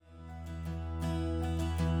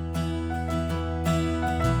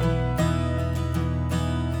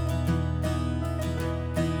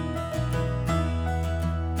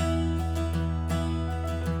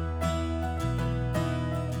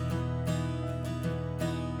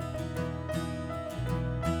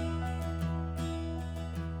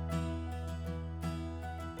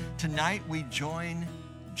Tonight we join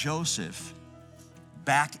Joseph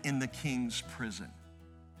back in the king's prison.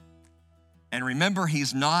 And remember,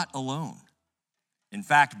 he's not alone. In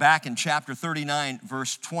fact, back in chapter 39,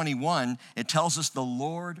 verse 21, it tells us the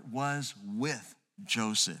Lord was with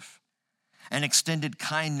Joseph and extended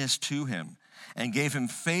kindness to him and gave him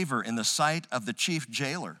favor in the sight of the chief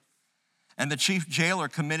jailer. And the chief jailer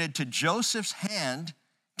committed to Joseph's hand,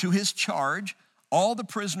 to his charge, all the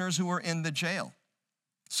prisoners who were in the jail,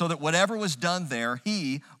 so that whatever was done there,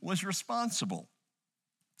 he was responsible.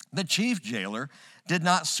 The chief jailer did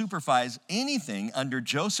not supervise anything under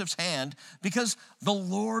Joseph's hand because the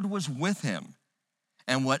Lord was with him.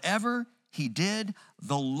 And whatever he did,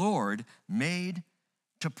 the Lord made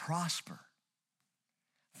to prosper.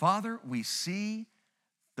 Father, we see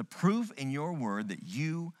the proof in your word that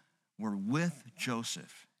you were with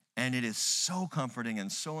Joseph. And it is so comforting and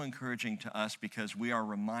so encouraging to us because we are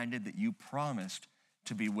reminded that you promised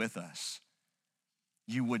to be with us.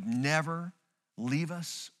 You would never leave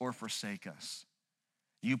us or forsake us.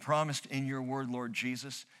 You promised in your word, Lord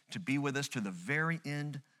Jesus, to be with us to the very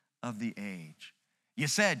end of the age. You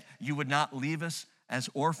said you would not leave us as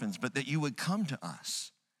orphans, but that you would come to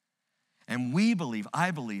us. And we believe, I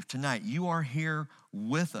believe tonight, you are here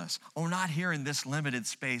with us. Oh, not here in this limited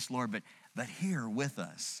space, Lord, but here with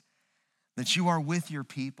us. That you are with your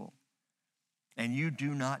people. And you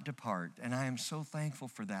do not depart. And I am so thankful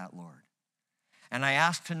for that, Lord. And I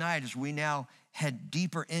ask tonight, as we now head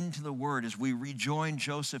deeper into the word, as we rejoin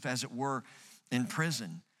Joseph, as it were, in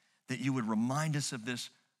prison, that you would remind us of this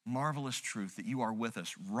marvelous truth, that you are with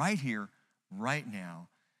us right here, right now.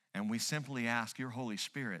 And we simply ask your Holy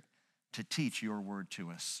Spirit to teach your word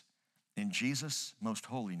to us. In Jesus' most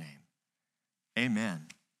holy name, amen.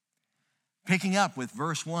 Picking up with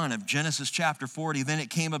verse 1 of Genesis chapter 40, then it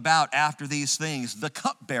came about after these things, the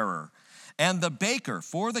cupbearer and the baker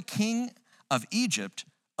for the king of Egypt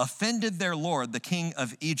offended their lord, the king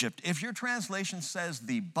of Egypt. If your translation says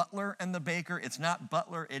the butler and the baker, it's not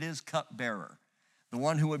butler, it is cupbearer. The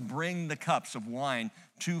one who would bring the cups of wine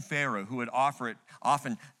to Pharaoh, who would offer it,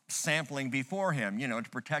 often sampling before him, to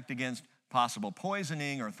protect against possible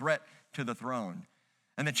poisoning or threat to the throne.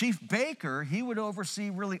 And the chief baker, he would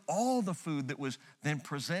oversee really all the food that was then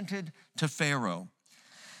presented to Pharaoh.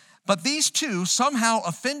 But these two somehow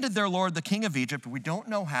offended their lord, the king of Egypt. We don't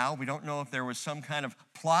know how. We don't know if there was some kind of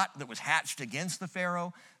plot that was hatched against the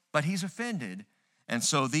Pharaoh, but he's offended. And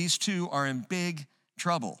so these two are in big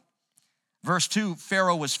trouble. Verse 2,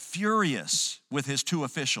 Pharaoh was furious with his two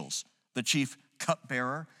officials, the chief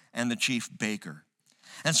cupbearer and the chief baker.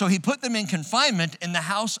 And so he put them in confinement in the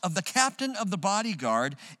house of the captain of the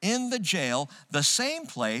bodyguard in the jail, the same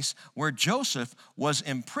place where Joseph was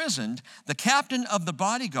imprisoned. The captain of the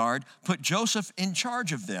bodyguard put Joseph in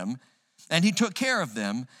charge of them, and he took care of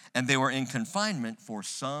them, and they were in confinement for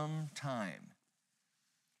some time.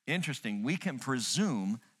 Interesting, we can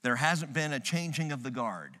presume there hasn't been a changing of the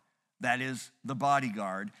guard. That is the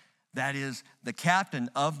bodyguard. That is the captain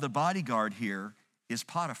of the bodyguard here is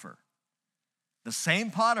Potiphar. The same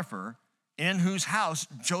Potiphar in whose house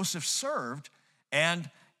Joseph served, and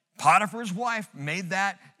Potiphar's wife made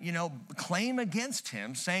that, claim against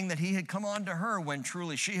him, saying that he had come on to her when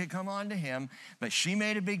truly she had come on to him, but she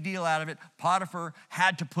made a big deal out of it. Potiphar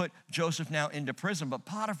had to put Joseph now into prison, but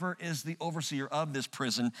Potiphar is the overseer of this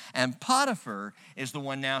prison, and Potiphar is the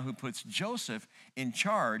one now who puts Joseph in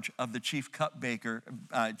charge of the chief cupbearer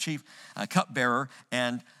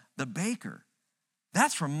and the baker.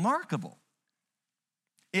 That's remarkable.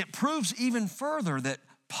 It proves even further that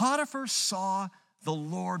Potiphar saw the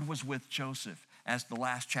Lord was with Joseph, as the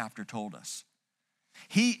last chapter told us.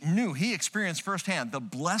 He experienced firsthand the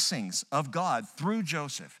blessings of God through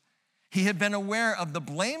Joseph. He had been aware of the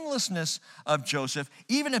blamelessness of Joseph,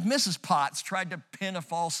 even if Mrs. Potts tried to pin a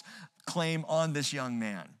false claim on this young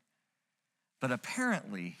man. But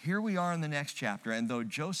apparently, here we are in the next chapter, and though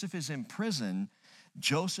Joseph is in prison,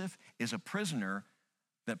 Joseph is a prisoner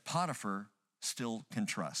that Potiphar still can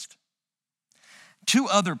trust. Two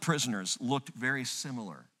other prisoners looked very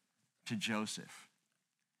similar to Joseph.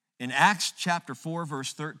 In Acts chapter 4,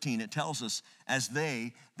 verse 13, it tells us, as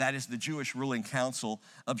they, that is the Jewish ruling council,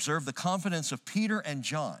 observed the confidence of Peter and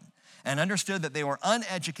John and understood that they were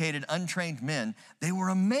uneducated, untrained men, they were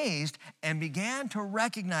amazed and began to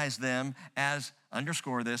recognize them as,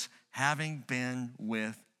 underscore this, having been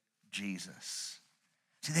with Jesus.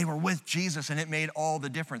 See, they were with Jesus, and it made all the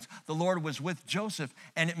difference. The Lord was with Joseph,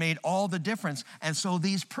 and it made all the difference. And so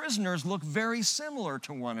these prisoners look very similar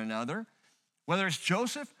to one another, whether it's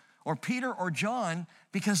Joseph or Peter or John,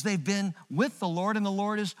 because they've been with the Lord, and the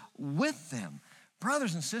Lord is with them.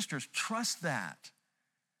 Brothers and sisters, trust that.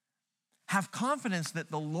 Have confidence that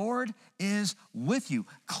the Lord is with you.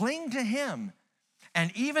 Cling to him. And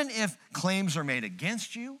even if claims are made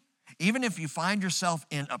against you, even if you find yourself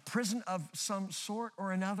in a prison of some sort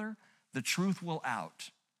or another, the truth will out.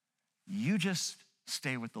 You just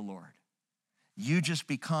stay with the Lord. You just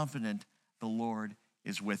be confident the Lord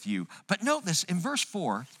is with you. But note this, in verse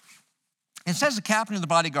 4, it says the captain of the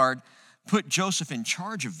bodyguard put Joseph in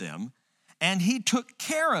charge of them, and he took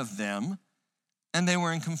care of them, and they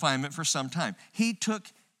were in confinement for some time. He took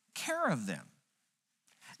care of them.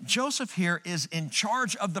 Joseph here is in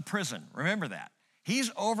charge of the prison. Remember that.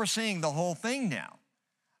 He's overseeing the whole thing now.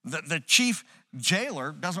 The chief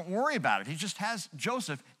jailer doesn't worry about it. He just has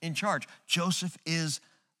Joseph in charge. Joseph is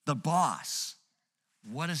the boss.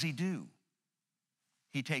 What does he do?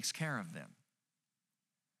 He takes care of them.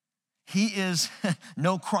 He is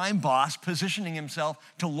no crime boss positioning himself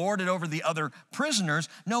to lord it over the other prisoners.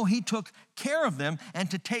 No, he took care of them.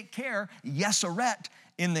 And to take care, yeseret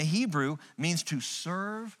in the Hebrew, means to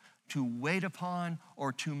serve, to wait upon,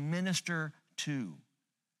 or to minister to.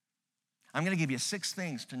 I'm going to give you 6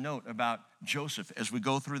 things to note about Joseph as we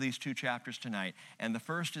go through these 2 chapters tonight. And the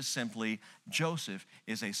first is simply, Joseph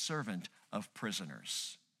is a servant of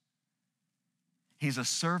prisoners. He's a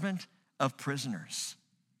servant of prisoners.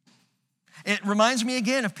 It reminds me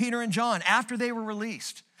again of Peter and John. After they were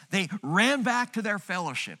released, they ran back to their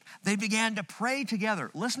fellowship. They began to pray together.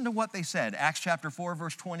 Listen to what they said, Acts chapter 4,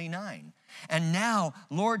 verse 29. And now,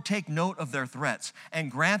 Lord, take note of their threats and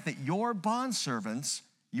grant that your bondservants,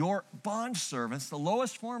 the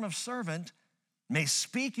lowest form of servant, may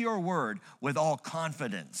speak your word with all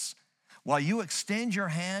confidence, while you extend your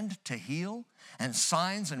hand to heal, and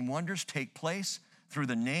signs and wonders take place through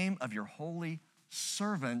the name of your holy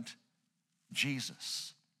servant,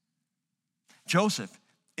 Jesus. Joseph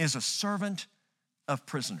is a servant of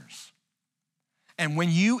prisoners. And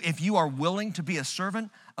if you are willing to be a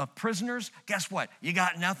servant of prisoners, guess what? You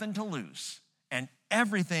got nothing to lose and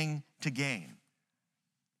everything to gain.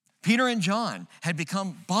 Peter and John had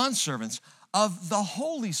become bondservants of the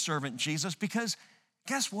holy servant Jesus because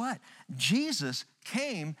guess what? Jesus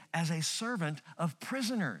came as a servant of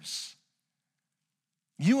prisoners.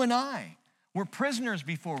 You and I were prisoners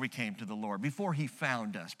before we came to the Lord, before he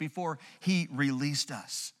found us, before he released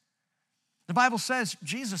us. The Bible says,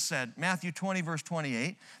 Jesus said, Matthew 20, verse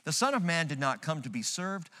 28, the Son of Man did not come to be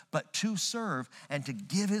served, but to serve and to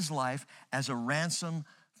give his life as a ransom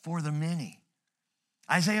for the many.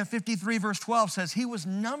 Isaiah 53, verse 12 says, he was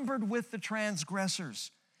numbered with the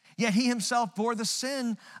transgressors, yet he himself bore the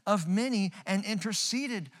sin of many and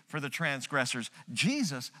interceded for the transgressors.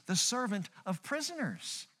 Jesus, the servant of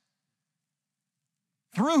prisoners,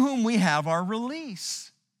 through whom we have our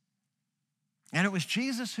release. And it was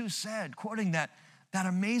Jesus who said, quoting that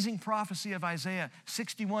amazing prophecy of Isaiah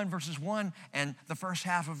 61 verses 1 and the first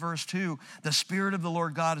half of verse 2, the Spirit of the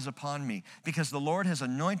Lord God is upon me, because the Lord has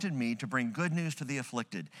anointed me to bring good news to the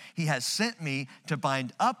afflicted. He has sent me to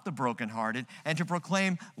bind up the brokenhearted and to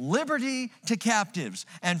proclaim liberty to captives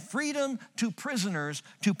and freedom to prisoners,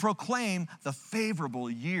 to proclaim the favorable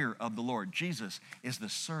year of the Lord. Jesus is the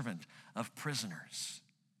servant of prisoners.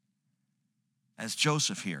 As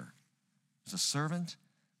Joseph here is a servant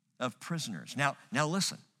of prisoners. Now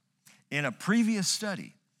listen, in a previous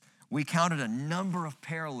study, we counted a number of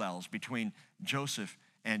parallels between Joseph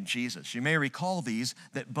and Jesus. You may recall these,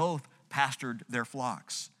 that both pastured their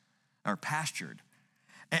flocks, or pastured,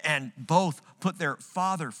 and both put their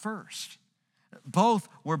father first. Both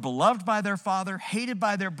were beloved by their father, hated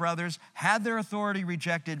by their brothers, had their authority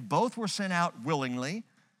rejected. Both were sent out willingly.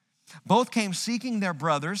 Both came seeking their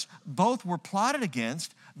brothers. Both were plotted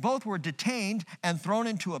against. Both were detained and thrown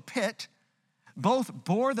into a pit. Both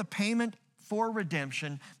bore the payment for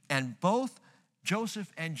redemption. And both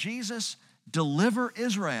Joseph and Jesus deliver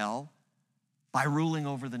Israel by ruling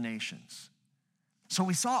over the nations. So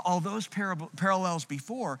we saw all those parallels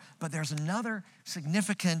before, but there's another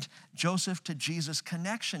significant Joseph to Jesus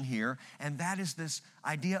connection here, and that is this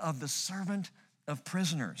idea of the servant of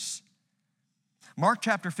prisoners. Mark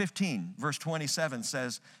chapter 15, verse 27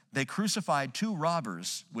 says, they crucified 2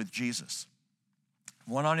 robbers with Jesus,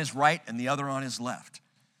 one on his right and the other on his left.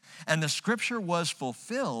 And the scripture was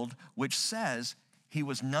fulfilled, which says he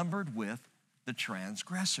was numbered with the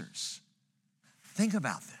transgressors. Think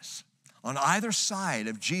about this. On either side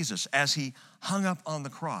of Jesus, as he hung up on the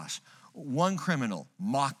cross, one criminal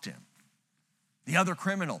mocked him. The other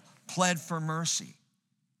criminal pled for mercy.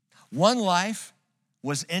 One life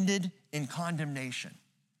was ended in condemnation.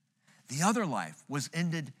 The other life was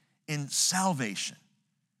ended in salvation.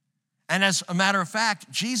 And as a matter of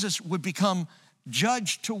fact, Jesus would become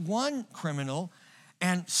judge to one criminal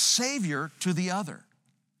and Savior to the other.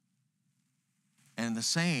 And the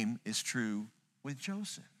same is true with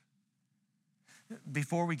Joseph.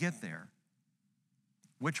 Before we get there,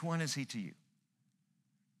 which one is he to you?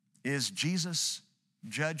 Is Jesus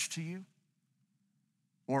judge to you?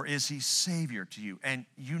 Or is he Savior to you? And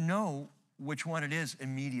you know which one it is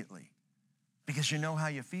immediately because you know how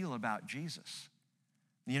you feel about Jesus.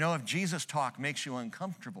 You know if Jesus talk makes you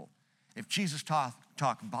uncomfortable, if Jesus talk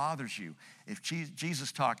bothers you, if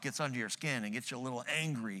Jesus talk gets under your skin and gets you a little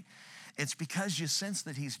angry, it's because you sense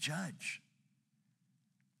that he's judge.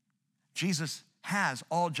 Jesus has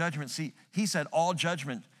all judgment. See, he said all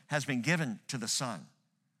judgment has been given to the Son.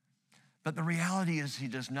 But the reality is he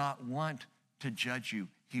does not want to judge you.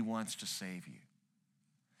 He wants to save you.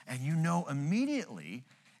 And you know immediately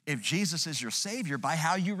if Jesus is your Savior by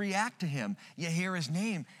how you react to him. You hear his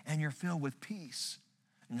name and you're filled with peace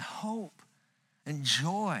and hope and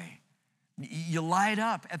joy. You light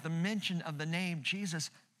up at the mention of the name Jesus,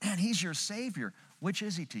 and he's your Savior. Which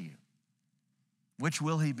is he to you? Which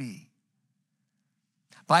will he be?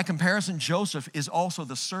 By comparison, Joseph is also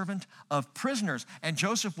the servant of prisoners, and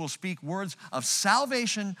Joseph will speak words of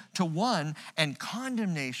salvation to one and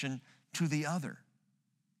condemnation to the other.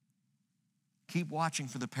 Keep watching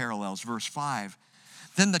for the parallels. Verse 5,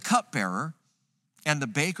 then the cupbearer and the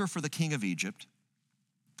baker for the king of Egypt,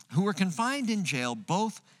 who were confined in jail,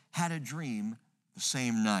 both had a dream the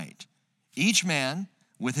same night. Each man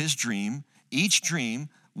with his dream, each dream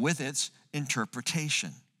with its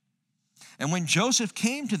interpretation. And when Joseph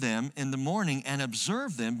came to them in the morning and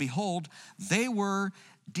observed them, behold, they were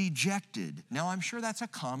dejected. Now, I'm sure that's a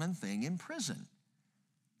common thing in prison,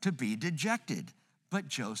 to be dejected. But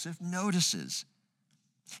Joseph notices.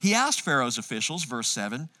 He asked Pharaoh's officials, verse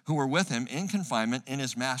 7, who were with him in confinement in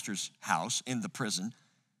his master's house in the prison,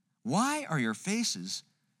 why are your faces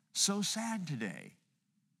so sad today?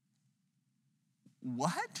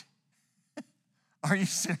 What? Are you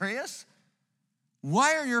serious?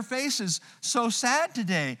 Why are your faces so sad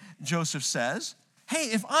today? Joseph says.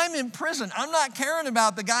 Hey, if I'm in prison, I'm not caring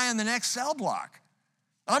about the guy in the next cell block.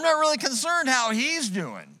 I'm not really concerned how he's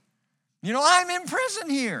doing. You know, I'm in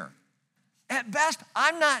prison here. At best,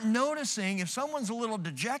 I'm not noticing if someone's a little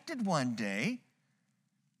dejected one day,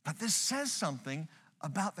 but this says something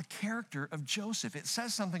about the character of Joseph. It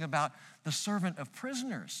says something about the servant of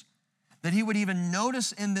prisoners, that he would even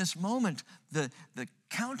notice in this moment the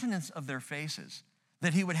countenance of their faces,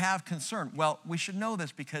 that he would have concern. Well, we should know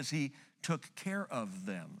this because he took care of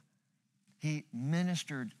them. He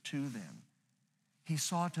ministered to them. He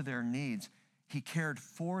saw to their needs. He cared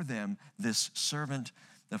for them, this servant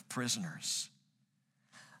of prisoners.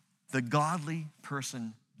 The godly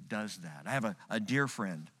person does that. I have a dear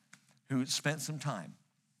friend who spent some time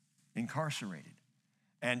incarcerated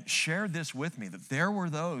and shared this with me, that there were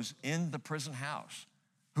those in the prison house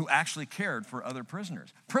who actually cared for other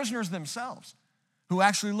prisoners themselves, who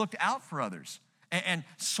actually looked out for others and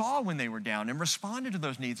saw when they were down and responded to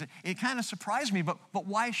those needs. It kind of surprised me, but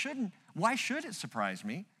why should it surprise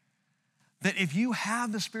me? That if you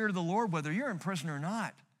have the Spirit of the Lord, whether you're in prison or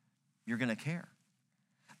not, you're going to care.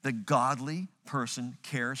 The godly person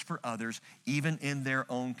cares for others, even in their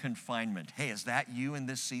own confinement. Hey, is that you in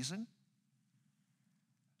this season?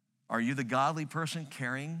 Are you the godly person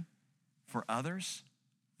caring for others,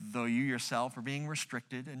 though you yourself are being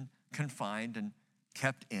restricted and confined and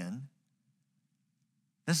kept in?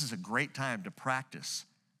 This is a great time to practice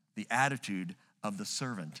the attitude of the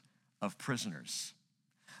servant of prisoners.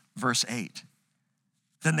 Verse 8,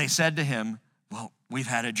 then they said to him, well, we've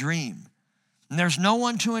had a dream, and there's no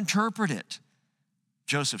one to interpret it.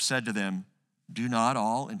 Joseph said to them, do not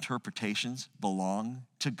all interpretations belong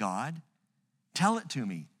to God? Tell it to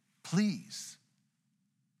me, please.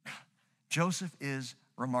 Joseph is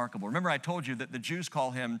remarkable. Remember, I told you that the Jews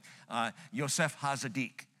call him Yosef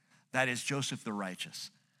HaZadik. That is Joseph the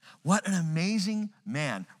righteous. What an amazing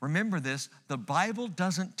man. Remember this, the Bible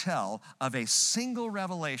doesn't tell of a single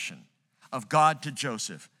revelation of God to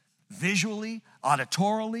Joseph, visually,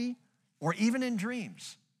 auditorily, or even in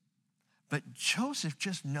dreams. But Joseph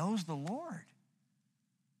just knows the Lord.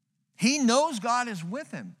 He knows God is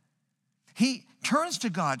with him. He turns to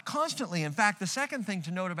God constantly. In fact, the second thing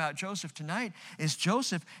to note about Joseph tonight is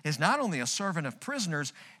Joseph is not only a servant of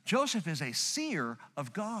prisoners, Joseph is a seer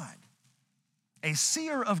of God. A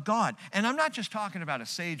seer of God. And I'm not just talking about a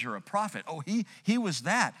sage or a prophet. Oh, he was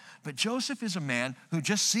that. But Joseph is a man who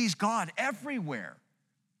just sees God everywhere,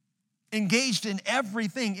 engaged in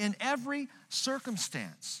everything, in every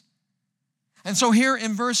circumstance. And so here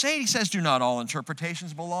in verse 8, he says, do not all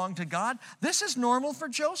interpretations belong to God? This is normal for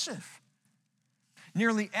Joseph.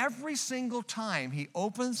 Nearly every single time he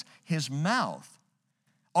opens his mouth,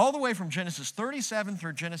 all the way from Genesis 37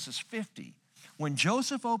 through Genesis 50, when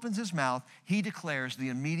Joseph opens his mouth, he declares the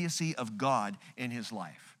immediacy of God in his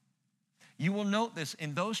life. You will note this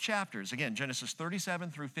in those chapters, again, Genesis 37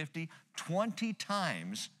 through 50, 20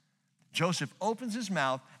 times Joseph opens his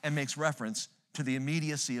mouth and makes reference to the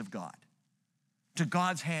immediacy of God, to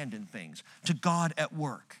God's hand in things, to God at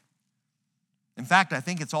work. In fact, I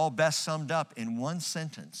think it's all best summed up in one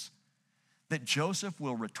sentence, that Joseph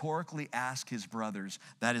will rhetorically ask his brothers,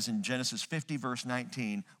 that is in Genesis 50, verse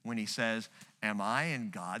 19, when he says, am I in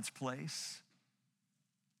God's place?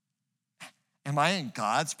 Am I in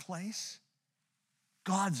God's place?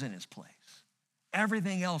 God's in his place.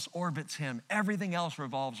 Everything else orbits him. Everything else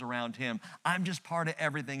revolves around him. I'm just part of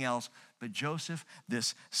everything else. But Joseph,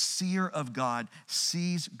 this seer of God,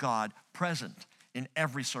 sees God present in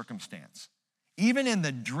every circumstance. Even in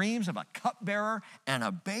the dreams of a cupbearer and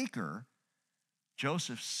a baker,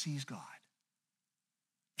 Joseph sees God.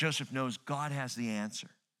 Joseph knows God has the answer.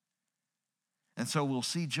 And so we'll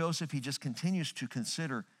see Joseph, he just continues to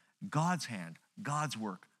consider God's hand, God's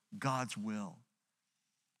work, God's will.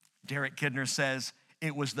 Derek Kidner says,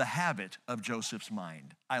 it was the habit of Joseph's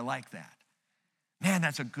mind. I like that. Man,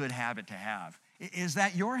 that's a good habit to have. Is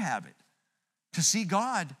that your habit? To see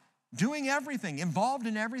God doing everything, involved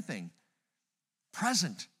in everything,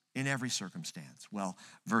 present in every circumstance. Well,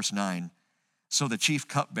 verse 9, so the chief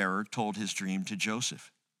cupbearer told his dream to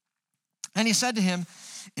Joseph. And he said to him,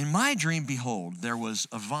 in my dream, behold, there was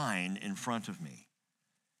a vine in front of me.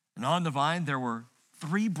 And on the vine there were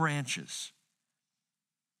 3 branches.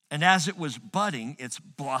 And as it was budding, its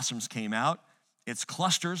blossoms came out, its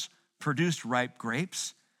clusters produced ripe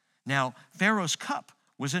grapes. Now, Pharaoh's cup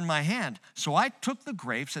was in my hand, so I took the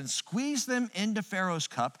grapes and squeezed them into Pharaoh's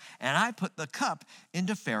cup, and I put the cup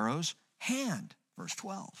into Pharaoh's hand. Verse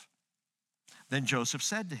 12. Then Joseph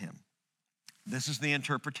said to him, this is the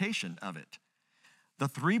interpretation of it. The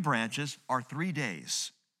 3 branches are 3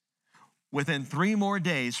 days. Within 3 more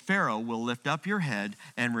days, Pharaoh will lift up your head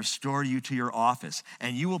and restore you to your office,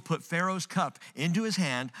 and you will put Pharaoh's cup into his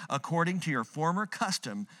hand according to your former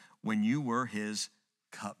custom when you were his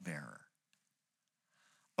cupbearer.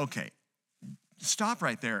 Okay, stop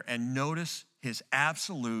right there and notice his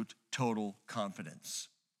absolute total confidence.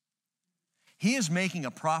 He is making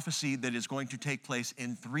a prophecy that is going to take place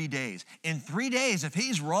in 3 days. In 3 days, if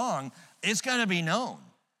he's wrong, it's going to be known.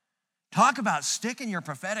 Talk about sticking your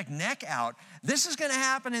prophetic neck out. This is going to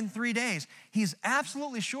happen in 3 days. He's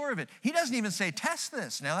absolutely sure of it. He doesn't even say, test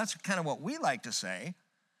this. Now, that's kind of what we like to say.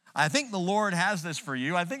 I think the Lord has this for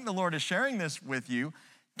you. I think the Lord is sharing this with you.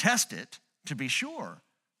 Test it to be sure.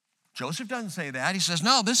 Joseph doesn't say that. He says,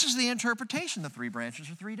 no, this is the interpretation. The 3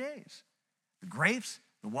 branches are 3 days. The grapes,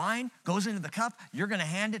 the wine goes into the cup. You're going to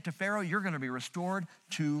hand it to Pharaoh. You're going to be restored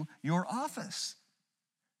to your office.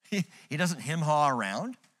 He doesn't hem-haw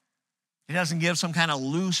around. He doesn't give some kind of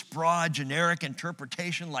loose, broad, generic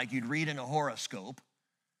interpretation like you'd read in a horoscope.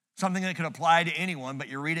 Something that could apply to anyone, but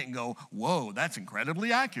you read it and go, whoa, that's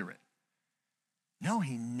incredibly accurate. No,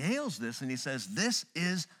 he nails this and he says, this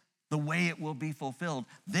is the way it will be fulfilled.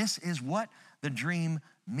 This is what the dream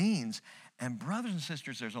means. And brothers and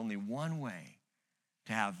sisters, there's only one way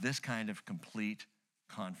to have this kind of complete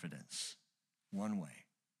confidence. One way.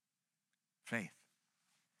 Faith.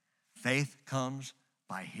 Faith comes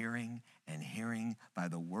by hearing, and hearing by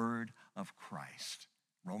the word of Christ.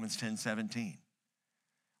 Romans 10:17.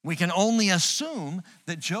 We can only assume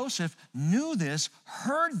that Joseph knew this,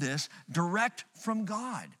 heard this direct from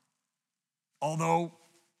God. Although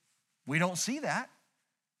we don't see that.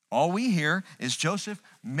 All we hear is Joseph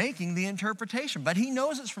making the interpretation. But he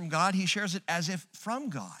knows it's from God. He shares it as if from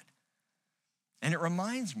God. And it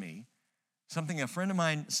reminds me something a friend of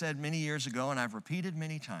mine said many years ago, and I've repeated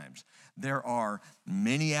many times. There are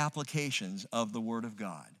many applications of the Word of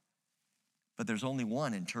God, but there's only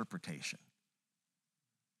one interpretation.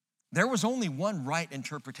 There was only one right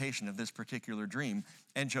interpretation of this particular dream,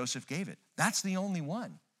 and Joseph gave it. That's the only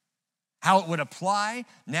one. How it would apply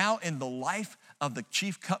now in the life of the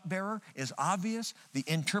chief cupbearer is obvious. The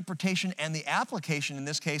interpretation and the application in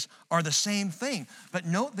this case are the same thing. But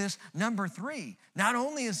note this, number 3. Not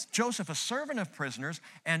only is Joseph a servant of prisoners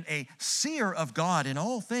and a seer of God in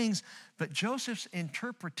all things, but Joseph's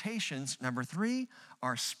interpretations, number 3,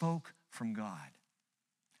 are spoke from God.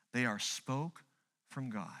 They are spoke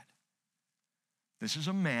from God. This is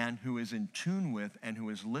a man who is in tune with and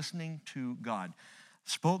who is listening to God.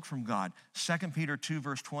 Spoke from God. 2 Peter 2,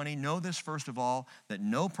 verse 20, know this first of all, that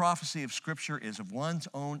no prophecy of Scripture is of one's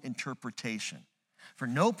own interpretation. For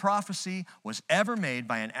no prophecy was ever made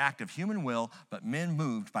by an act of human will, but men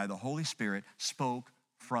moved by the Holy Spirit spoke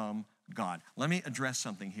from God. Let me address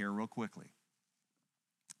something here real quickly.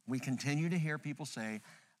 We continue to hear people say,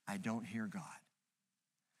 I don't hear God.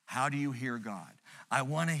 How do you hear God? I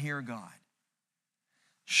want to hear God.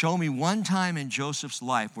 Show me one time in Joseph's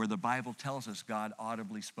life where the Bible tells us God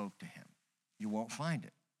audibly spoke to him. You won't find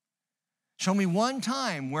it. Show me one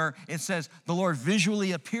time where it says the Lord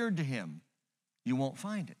visually appeared to him. You won't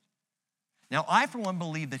find it. Now, I, for one,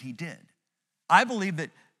 believe that he did. I believe that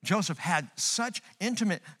Joseph had such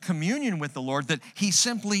intimate communion with the Lord that he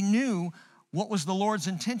simply knew what was the Lord's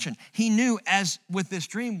intention. He knew, as with this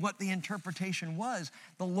dream, what the interpretation was.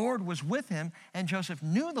 The Lord was with him, and Joseph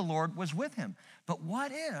knew the Lord was with him. But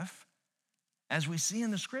what if, as we see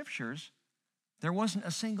in the scriptures, there wasn't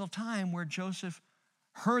a single time where Joseph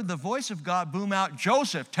heard the voice of God boom out,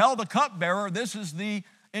 Joseph, tell the cupbearer this is the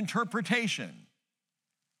interpretation.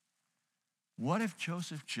 What if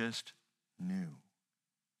Joseph just knew?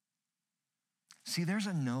 See, there's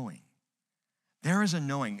a knowing. There is a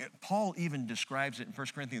knowing. Paul even describes it in 1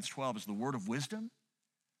 Corinthians 12 as the word of wisdom,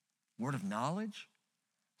 word of knowledge.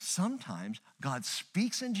 Sometimes God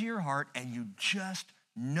speaks into your heart and you just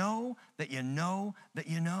know that you know that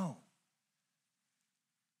you know.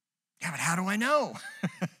 Yeah, but how do I know?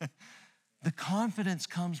 The confidence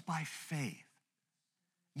comes by faith.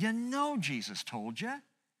 You know Jesus told you.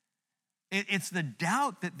 It's the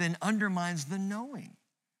doubt that then undermines the knowing.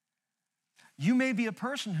 You may be a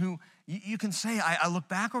person who you can say, I look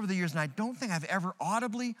back over the years and I don't think I've ever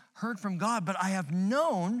audibly heard from God, but I have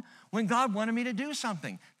known when God wanted me to do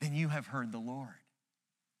something. Then you have heard the Lord.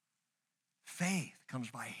 Faith comes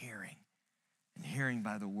by hearing, and hearing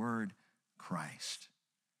by the word Christ.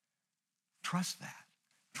 Trust that.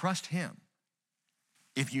 Trust him.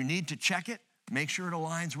 If you need to check it, make sure it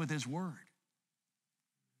aligns with his word.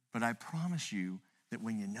 But I promise you that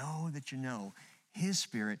when you know that you know, his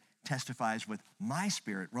Spirit testifies with my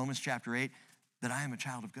spirit, Romans chapter 8, that I am a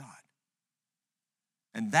child of God.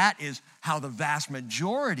 And that is how the vast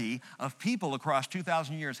majority of people across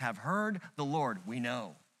 2,000 years have heard the Lord. We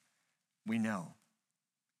know. We know.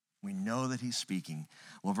 We know that he's speaking.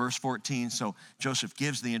 Well, verse 14, so Joseph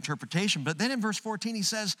gives the interpretation, but then in verse 14 he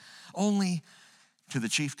says, only to the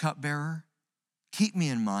chief cupbearer, keep me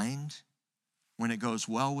in mind when it goes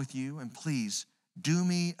well with you, and please do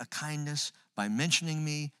me a kindness by mentioning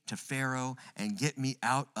me to Pharaoh and get me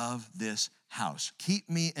out of this house. Keep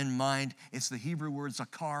me in mind. It's the Hebrew word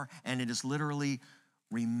zakar, and it is literally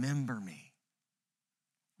remember me.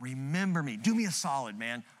 Remember me. Do me a solid,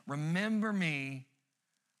 man. Remember me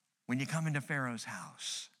when you come into Pharaoh's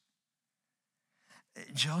house.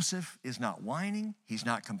 Joseph is not whining. He's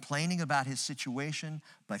not complaining about his situation,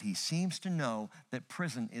 but he seems to know that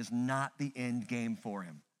prison is not the end game for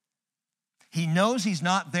him. He knows he's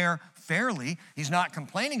not there fairly. He's not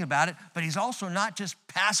complaining about it, but he's also not just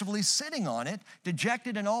passively sitting on it,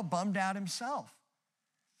 dejected and all bummed out himself.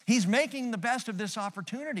 He's making the best of this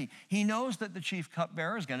opportunity. He knows that the chief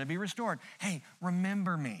cupbearer is going to be restored. Hey,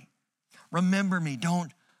 remember me. Remember me.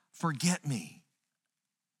 Don't forget me.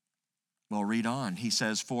 Well, read on. He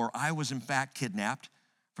says, for I was in fact kidnapped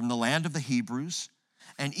from the land of the Hebrews,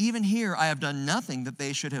 and even here I have done nothing that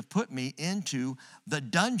they should have put me into the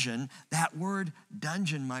dungeon. That word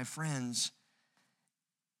dungeon, my friends,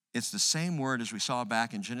 it's the same word as we saw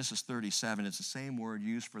back in Genesis 37. It's the same word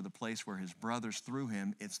used for the place where his brothers threw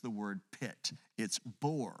him. It's the word pit. It's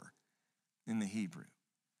bor in the Hebrew.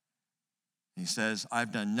 He says,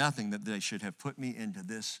 I've done nothing that they should have put me into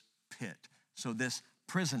this pit. So this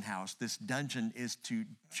prison house, this dungeon is to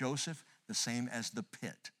Joseph the same as the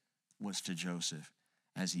pit was to Joseph,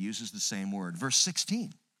 as he uses the same word. Verse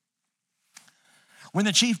 16. When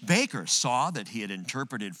the chief baker saw that he had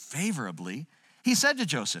interpreted favorably, he said to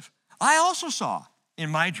Joseph, I also saw in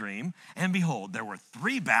my dream, and behold, there were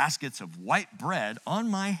 3 baskets of white bread on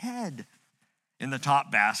my head. In the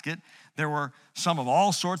top basket, there were some of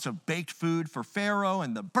all sorts of baked food for Pharaoh,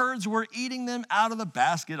 and the birds were eating them out of the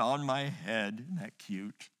basket on my head. Isn't that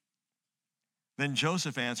cute? Then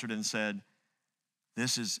Joseph answered and said,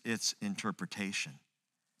 this is its interpretation.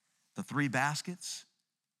 The 3 baskets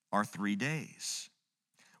are 3 days.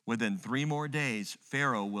 Within 3 more days,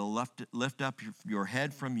 Pharaoh will lift up your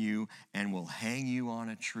head from you and will hang you on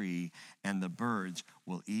a tree, and the birds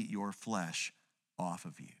will eat your flesh off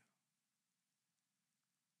of you.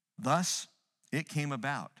 Thus it came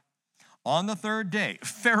about on the 3rd day,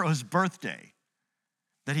 Pharaoh's birthday,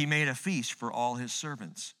 that he made a feast for all his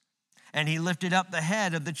servants. And he lifted up the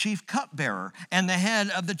head of the chief cupbearer and the head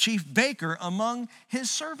of the chief baker among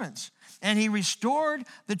his servants. And he restored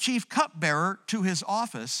the chief cupbearer to his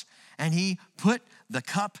office, and he put the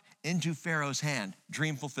cup into Pharaoh's hand.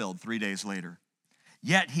 Dream fulfilled 3 days later.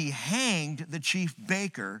 Yet he hanged the chief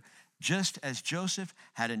baker, just as Joseph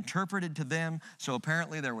had interpreted to them. So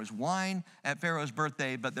apparently there was wine at Pharaoh's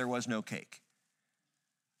birthday, but there was no cake.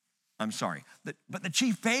 I'm sorry. But the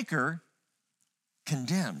chief baker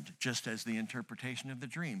condemned, just as the interpretation of the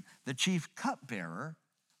dream. The chief cupbearer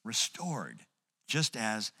restored, just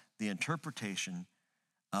as the interpretation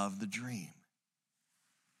of the dream.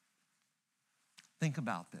 Think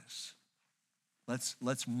about this.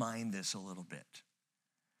 Let's mine this a little bit.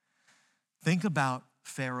 Think about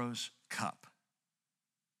Pharaoh's cup,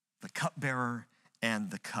 the cupbearer and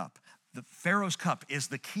the cup. The Pharaoh's cup is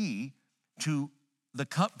the key to the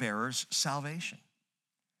cupbearer's salvation.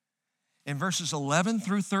 In verses 11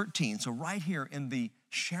 through 13, so right here in the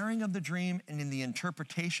sharing of the dream and in the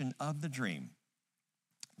interpretation of the dream,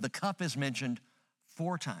 the cup is mentioned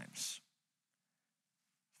 4 times.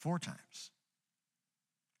 4 times.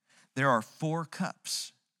 There are 4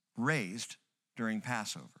 cups raised during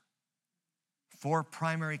Passover. 4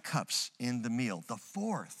 primary cups in the meal. The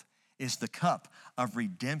 4th is the cup of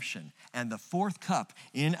redemption, and the 4th cup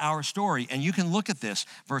in our story. And you can look at this.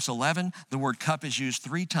 Verse 11, the word cup is used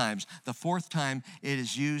 3 times. The 4th time it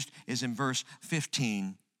is used is in verse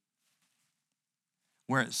 15,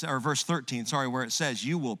 or verse 13, where it says,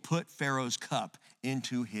 you will put Pharaoh's cup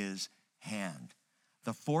into his hand.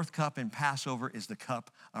 The 4th cup in Passover is the cup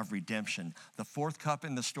of redemption. The 4th cup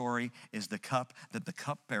in the story is the cup that the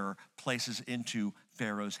cupbearer places into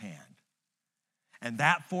Pharaoh's hand. And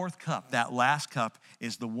that 4th cup, that last cup,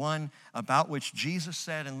 is the one about which Jesus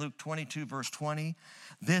said in Luke 22, verse 20,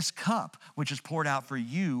 this cup which is poured out for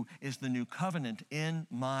you is the new covenant in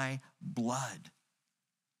my blood.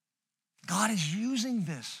 God is using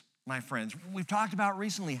this, my friends. We've talked about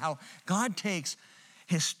recently how God takes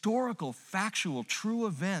historical, factual, true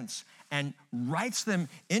events and writes them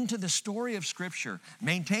into the story of Scripture,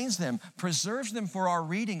 maintains them, preserves them for our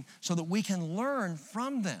reading so that we can learn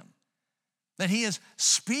from them. That he is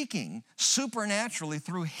speaking supernaturally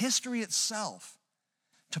through history itself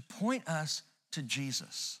to point us to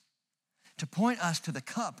Jesus, to point us to the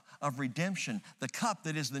cup of redemption, the cup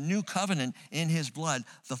that is the new covenant in his blood,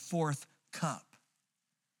 the 4th cup.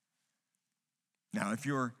 Now, if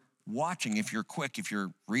you're watching, if you're quick, if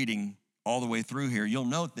you're reading all the way through here, you'll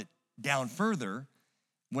note that down further,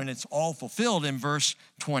 when it's all fulfilled in verse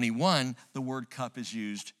 21, the word cup is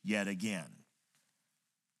used yet again.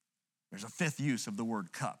 There's a 5th use of the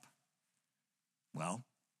word cup. Well,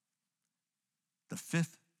 the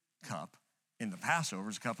 5th cup in the Passover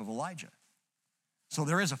is a cup of Elijah. So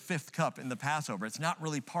there is a 5th cup in the Passover. It's not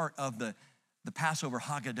really part of the Passover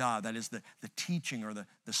Haggadah, that is the teaching or the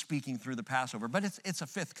speaking through the Passover, but it's a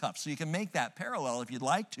 5th cup. So you can make that parallel if you'd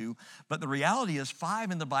like to, but the reality is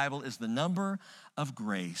 5 in the Bible is the number of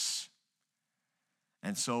grace.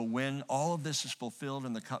 And so when all of this is fulfilled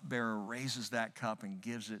and the cupbearer raises that cup and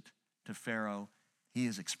gives it to Pharaoh, he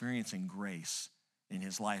is experiencing grace in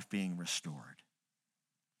his life being restored.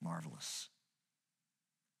 Marvelous.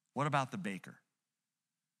 What about the baker?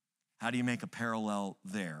 How do you make a parallel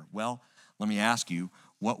there? Well, let me ask you,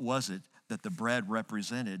 what was it that the bread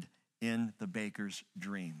represented in the baker's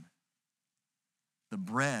dream? The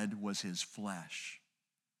bread was his flesh.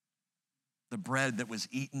 The bread that was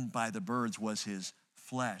eaten by the birds was his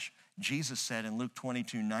flesh. Jesus said in Luke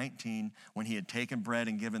 22:19, when he had taken bread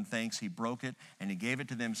and given thanks, he broke it and he gave it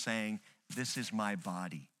to them saying, this is my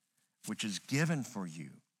body, which is given for you.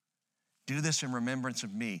 Do this in remembrance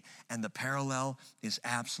of me. And the parallel is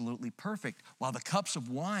absolutely perfect. While the cups of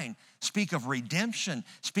wine speak of redemption,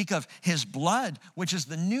 speak of his blood, which is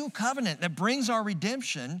the new covenant that brings our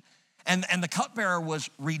redemption, and the cupbearer was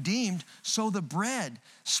redeemed, so the bread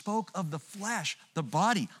spoke of the flesh, the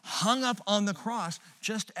body, hung up on the cross,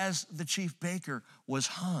 just as the chief baker was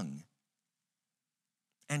hung.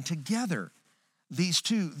 And together, these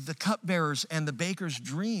two, the cupbearers and the baker's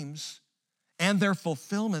dreams and their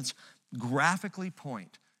fulfillments, graphically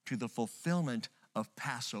point to the fulfillment of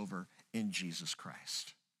Passover in Jesus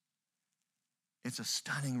Christ. It's a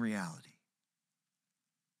stunning reality.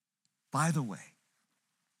 By the way,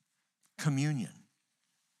 communion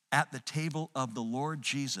at the table of the Lord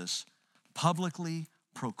Jesus publicly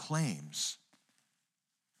proclaims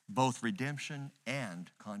both redemption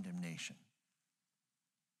and condemnation.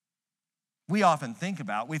 We often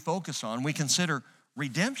we focus on, we consider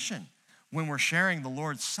redemption. When we're sharing the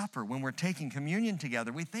Lord's Supper, when we're taking communion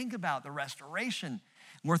together, we think about the restoration.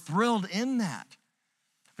 We're thrilled in that.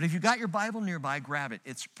 But if you've got your Bible nearby, grab it.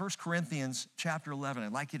 It's 1 Corinthians chapter 11.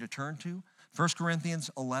 I'd like you to turn to 1 Corinthians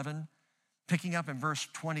 11, picking up in verse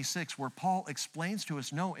 26, where Paul explains to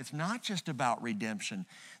us, no, it's not just about redemption,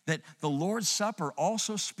 that the Lord's Supper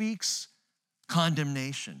also speaks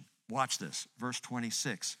condemnation. Watch this, verse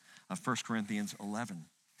 26 of 1 Corinthians 11.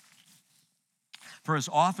 For as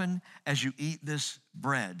often as you eat this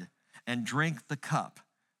bread and drink the cup,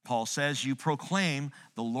 Paul says, you proclaim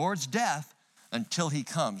the Lord's death until he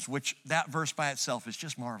comes, which that verse by itself is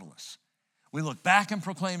just marvelous. We look back and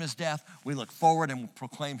proclaim his death. We look forward and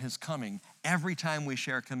proclaim his coming every time we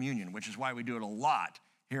share communion, which is why we do it a lot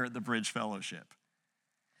here at the Bridge Fellowship.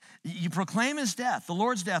 You proclaim his death, the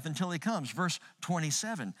Lord's death, until he comes. Verse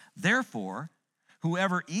 27, therefore,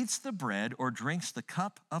 whoever eats the bread or drinks the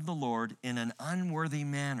cup of the Lord in an unworthy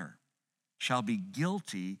manner shall be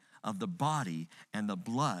guilty of the body and the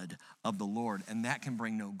blood of the Lord. And that can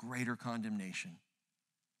bring no greater condemnation.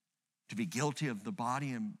 To be guilty of the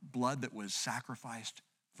body and blood that was sacrificed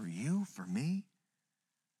for you, for me.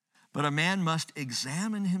 But a man must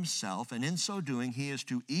examine himself, and in so doing, he is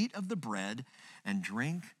to eat of the bread and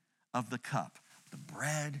drink of the cup. The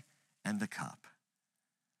bread and the cup.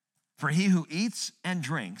 For he who eats and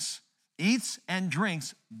drinks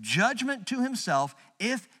judgment to himself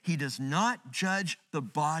if he does not judge the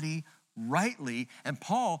body rightly. And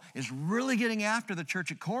Paul is really getting after the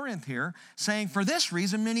church at Corinth here, saying, for this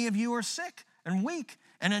reason, many of you are sick and weak,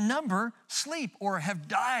 and a number sleep or have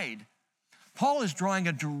died. Paul is drawing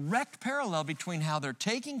a direct parallel between how they're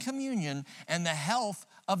taking communion and the health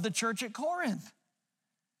of the church at Corinth.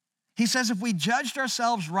 He says, if we judged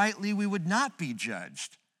ourselves rightly, we would not be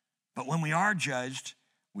judged. But when we are judged,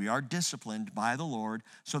 we are disciplined by the Lord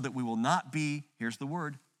so that we will not be, here's the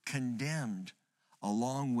word, condemned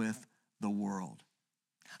along with the world.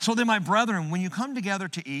 So then, my brethren, when you come together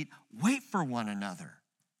to eat, wait for one another.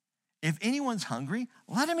 If anyone's hungry,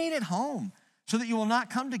 let him eat at home, so that you will not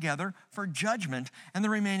come together for judgment, and the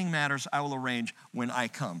remaining matters I will arrange when I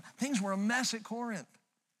come. Things were a mess at Corinth.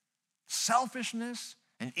 Selfishness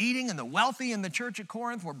and eating, and the wealthy in the church at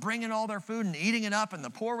Corinth were bringing all their food and eating it up, and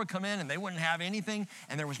the poor would come in and they wouldn't have anything,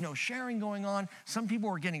 and there was no sharing going on. Some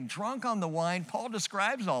people were getting drunk on the wine. Paul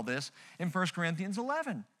describes all this in 1 Corinthians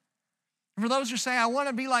 11. For those who say, I want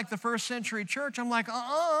to be like the first century church, I'm like,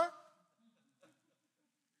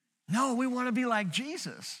 No, we want to be like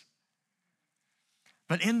Jesus.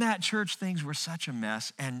 But in that church, things were such a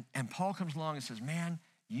mess, and Paul comes along and says, man,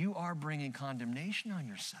 you are bringing condemnation on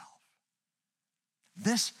yourself.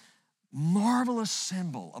 This marvelous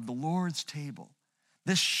symbol of the Lord's table,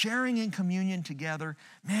 this sharing in communion together,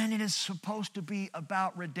 man, it is supposed to be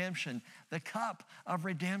about redemption, the cup of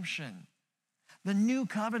redemption, the new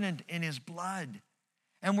covenant in his blood.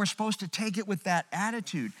 And we're supposed to take it with that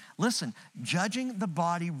attitude. Listen, judging the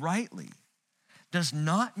body rightly does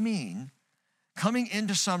not mean coming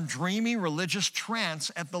into some dreamy religious trance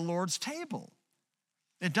at the Lord's table.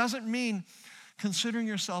 It doesn't mean considering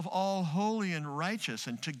yourself all holy and righteous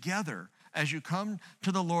and together as you come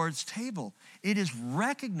to the Lord's table. It is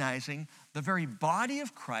recognizing the very body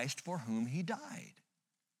of Christ for whom he died.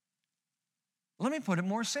 Let me put it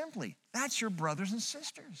more simply. That's your brothers and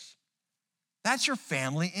sisters. That's your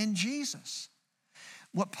family in Jesus.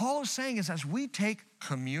 What Paul is saying is as we take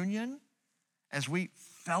communion, as we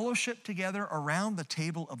fellowship together around the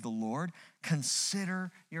table of the Lord,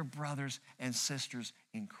 consider your brothers and sisters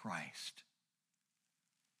in Christ.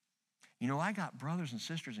 You know, I got brothers and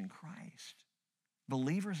sisters in Christ,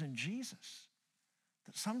 believers in Jesus,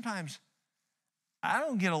 that sometimes I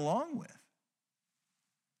don't get along with.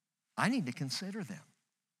 I need to consider them.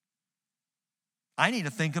 I need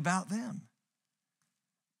to think about them.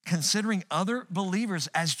 Considering other believers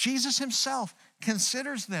as Jesus himself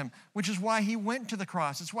considers them, which is why he went to the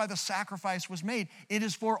cross. It's why the sacrifice was made. It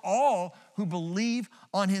is for all who believe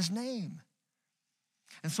on his name.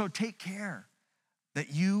 And so take care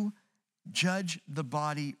that you judge the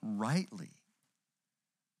body rightly.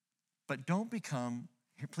 But don't become,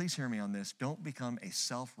 please hear me on this, don't become a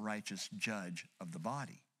self-righteous judge of the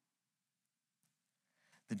body.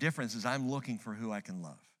 The difference is I'm looking for who I can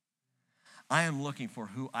love. I am looking for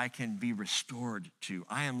who I can be restored to.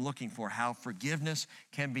 I am looking for how forgiveness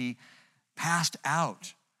can be passed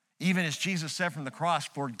out. Even as Jesus said from the cross,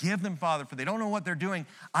 forgive them, Father, for they don't know what they're doing.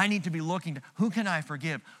 I need to be looking to who can I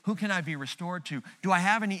forgive? Who can I be restored to? Do I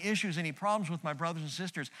have any issues, any problems with my brothers and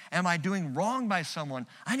sisters? Am I doing wrong by someone?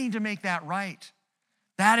 I need to make that right.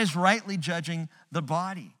 That is rightly judging the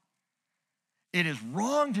body. It is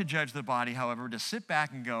wrong to judge the body, however, to sit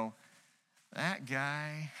back and go, that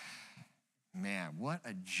guy, man, what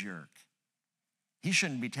a jerk. He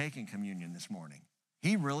shouldn't be taking communion this morning.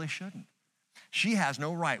 He really shouldn't. She has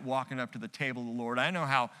no right walking up to the table of the Lord. I know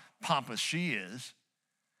how pompous she is.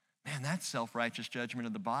 Man, that's self-righteous judgment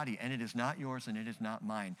of the body, and it is not yours and it is not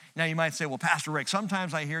mine. Now you might say, well, Pastor Rick,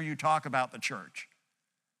 sometimes I hear you talk about the church.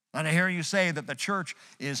 And I hear you say that the church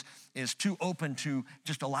is too open to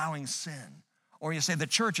just allowing sin. Or you say the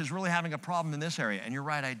church is really having a problem in this area, and you're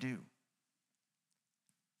right, I do.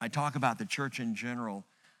 I talk about the church in general.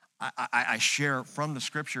 I share from the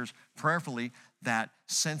scriptures prayerfully that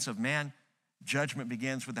sense of, man, judgment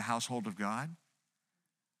begins with the household of God.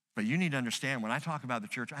 But you need to understand, when I talk about the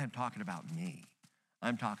church, I am talking about me.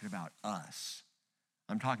 I'm talking about us.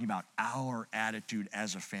 I'm talking about our attitude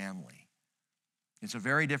as a family. It's a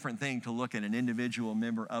very different thing to look at an individual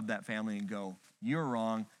member of that family and go, you're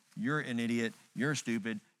wrong, you're an idiot, you're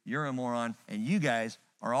stupid, you're a moron, and you guys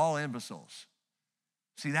are all imbeciles.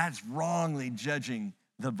 See, that's wrongly judging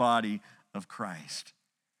the body of Christ.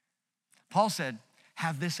 Paul said,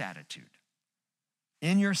 have this attitude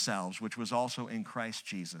in yourselves, which was also in Christ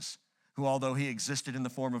Jesus, who, although he existed in the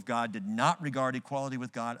form of God, did not regard equality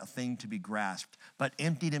with God a thing to be grasped, but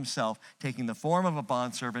emptied himself, taking the form of a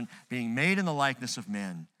bondservant, being made in the likeness of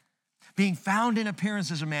men. Being found in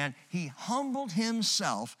appearance as a man, he humbled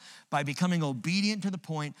himself by becoming obedient to the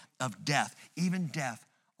point of death, even death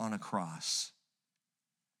on a cross.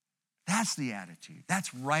 That's the attitude.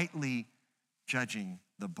 That's rightly judging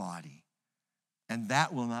the body. And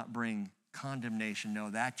that will not bring condemnation. No,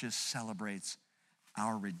 that just celebrates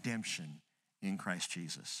our redemption in Christ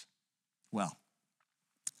Jesus. Well,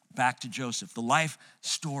 back to Joseph, the life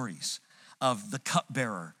stories of the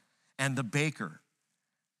cupbearer and the baker.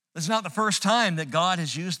 This is not the first time that God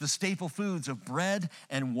has used the staple foods of bread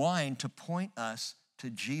and wine to point us to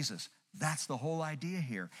Jesus. That's the whole idea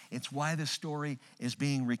here. It's why this story is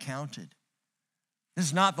being recounted. This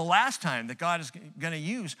is not the last time that God is going to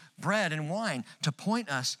use bread and wine to point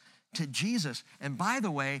us to Jesus. And by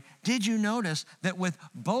the way, did you notice that with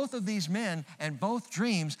both of these men and both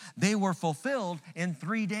dreams, they were fulfilled in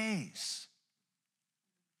 3 days?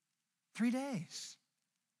 3 days.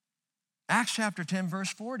 Acts chapter 10,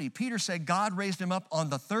 verse 40, Peter said God raised him up on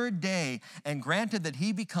the 3rd day and granted that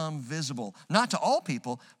he become visible, not to all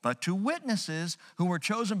people, but to witnesses who were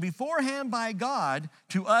chosen beforehand by God,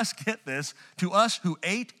 to us, get this, to us who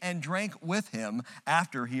ate and drank with him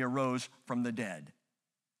after he arose from the dead.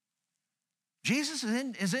 Jesus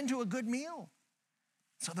is into a good meal.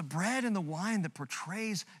 So the bread and the wine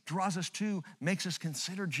that draws us to, makes us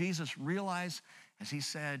consider Jesus, realize, as he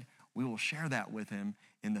said, we will share that with him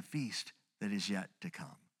in the feast that is yet to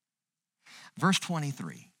come. Verse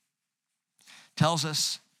 23 tells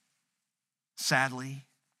us, sadly,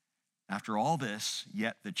 after all this,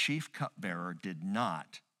 yet the chief cupbearer did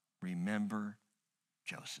not remember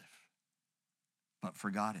Joseph, but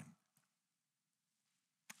forgot him.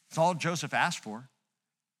 It's all Joseph asked for.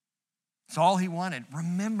 It's all he wanted.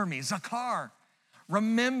 Remember me, Zakar.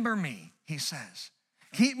 Remember me, he says.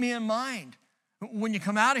 Keep me in mind when you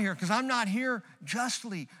come out of here, because I'm not here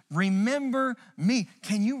justly. Remember me.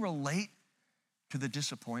 Can you relate to the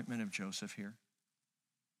disappointment of Joseph here?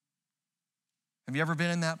 Have you ever been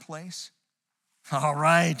in that place? All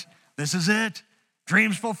right, this is it.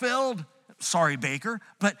 Dreams fulfilled. Sorry, baker,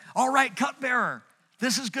 but all right, cupbearer.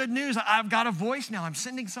 This is good news. I've got a voice now. I'm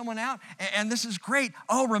sending someone out, and this is great.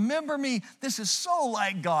 Oh, remember me. This is so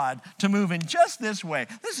like God to move in just this way.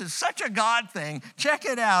 This is such a God thing. Check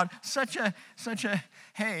it out. Such a,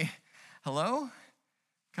 hey, hello,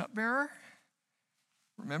 cupbearer?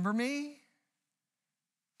 Remember me?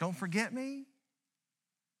 Don't forget me?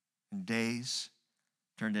 And days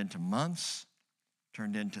turned into months,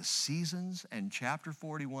 turned into seasons, and chapter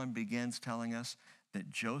 41 begins telling us that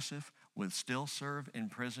Joseph would still serve in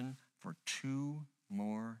prison for 2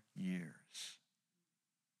 more years.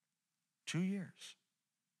 2 years.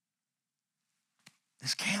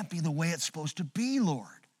 This can't be the way it's supposed to be, Lord.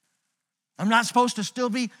 I'm not supposed to still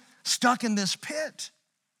be stuck in this pit.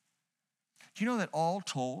 Do you know that all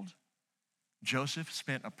told, Joseph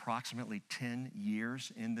spent approximately 10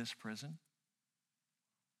 years in this prison?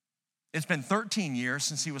 It's been 13 years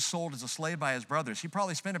since he was sold as a slave by his brothers. He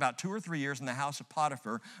probably spent about 2 or 3 years in the house of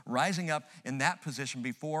Potiphar, rising up in that position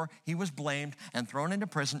before he was blamed and thrown into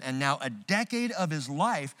prison, and now a decade of his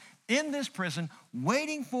life in this prison,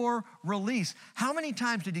 waiting for release. How many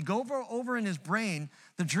times did he go over in his brain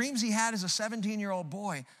the dreams he had as a 17-year-old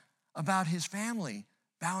boy about his family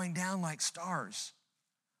bowing down like stars,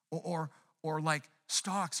 or like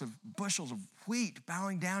stalks of bushels of wheat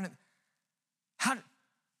bowing down?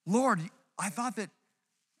 Lord, I thought that,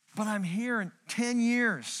 but I'm here in 10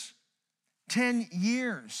 years. 10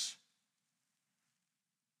 years.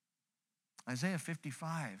 Isaiah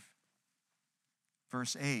 55,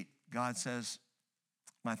 verse 8, God says,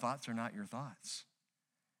 my thoughts are not your thoughts,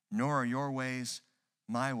 nor are your ways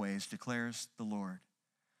my ways, declares the Lord.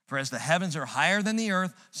 For as the heavens are higher than the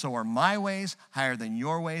earth, so are my ways higher than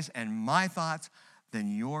your ways, and my thoughts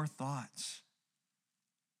than your thoughts.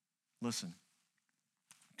 Listen,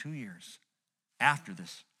 2 years after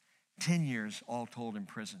this, 10 years all told in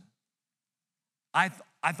prison. I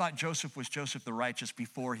thought Joseph was Joseph the righteous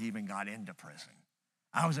before he even got into prison.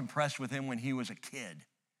 I was impressed with him when he was a kid.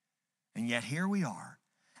 And yet here we are.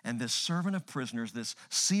 And this servant of prisoners, this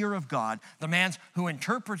seer of God, the man whose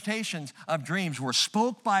interpretations of dreams were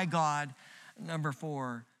spoke by God. Number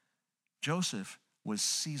 4, Joseph was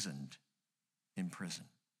seasoned in prison.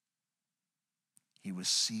 He was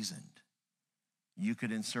seasoned. You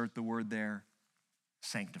could insert the word there,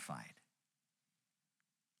 sanctified.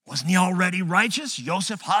 Wasn't he already righteous,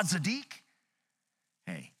 Yosef Hatzadik?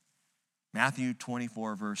 Hey, Matthew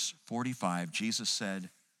 24, verse 45, Jesus said,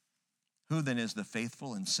 who then is the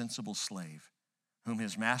faithful and sensible slave, whom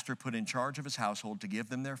his master put in charge of his household to give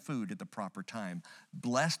them their food at the proper time?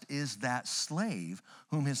 Blessed is that slave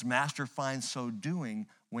whom his master finds so doing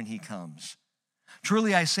when he comes.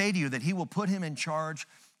 Truly I say to you that he will put him in charge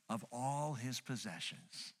of all his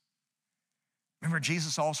possessions. Remember,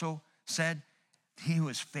 Jesus also said, he who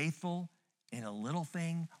is faithful in a little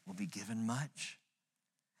thing will be given much.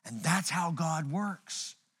 And that's how God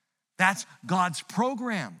works. That's God's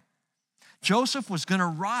program. Joseph was going to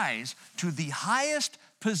rise to the highest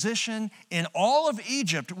position in all of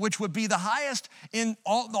Egypt, which would be the highest in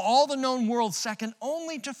all the known world, second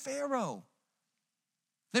only to Pharaoh.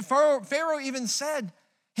 That Pharaoh even said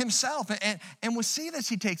himself, and we see this,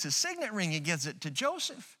 he takes his signet ring, he gives it to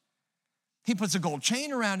Joseph. He puts a gold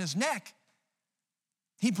chain around his neck.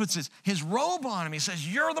 He puts his robe on him. He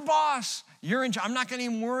says, you're the boss. You're in charge. I'm not going to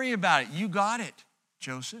even worry about it. You got it,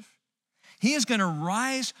 Joseph. He is going to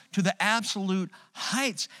rise to the absolute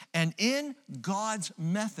heights. And in God's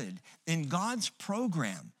method, in God's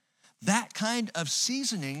program, that kind of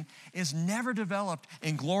seasoning is never developed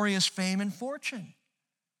in glorious fame and fortune.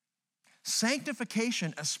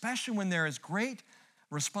 Sanctification, especially when there is great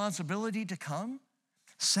responsibility to come,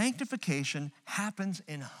 sanctification happens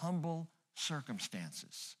in humble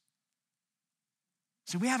circumstances.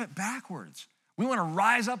 See, we have it backwards. We want to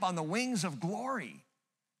rise up on the wings of glory.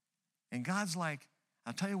 And God's like,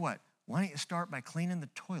 I'll tell you what, why don't you start by cleaning the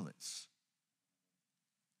toilets?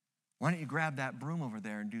 Why don't you grab that broom over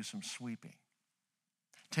there and do some sweeping?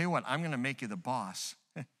 Tell you what, I'm going to make you the boss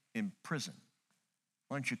in prison.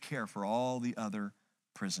 Why don't you care for all the other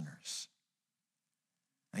prisoners?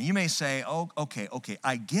 Now you may say, oh, okay,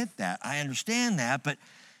 I get that. I understand that, but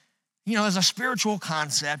as a spiritual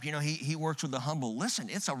concept, he works with the humble. Listen,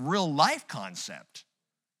 it's a real life concept.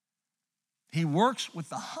 He works with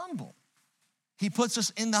the humble. He puts us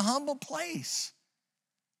in the humble place.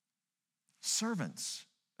 Servants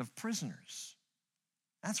of prisoners.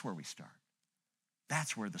 That's where we start.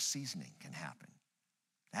 That's where the seasoning can happen.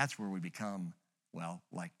 That's where we become,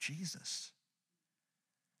 like Jesus.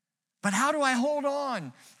 But how do I hold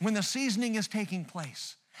on when the seasoning is taking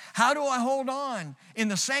place? How do I hold on in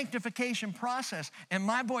the sanctification process? And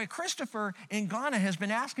my boy Christopher in Ghana has been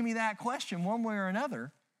asking me that question one way or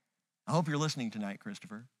another. I hope you're listening tonight,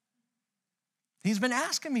 Christopher. He's been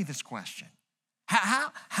asking me this question.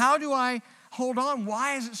 How do I hold on?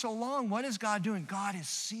 Why is it so long? What is God doing? God is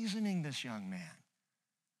seasoning this young man.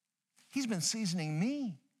 He's been seasoning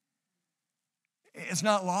me. It's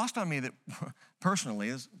not lost on me that personally,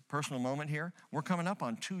 as a personal moment here, we're coming up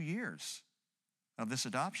on 2 years of this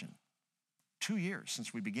adoption. 2 years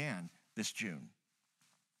since we began this June.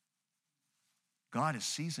 God is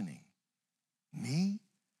seasoning me,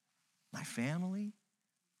 my family,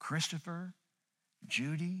 Christopher,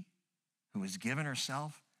 Judy, who has given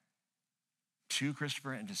herself to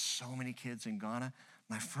Christopher and to so many kids in Ghana.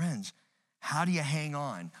 My friends, how do you hang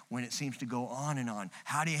on when it seems to go on and on?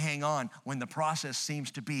 How do you hang on when the process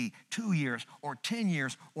seems to be 2 years or 10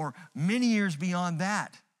 years or many years beyond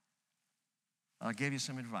that? I'll give you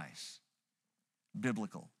some advice.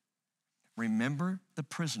 Biblical. Remember the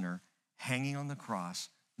prisoner hanging on the cross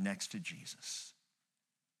next to Jesus.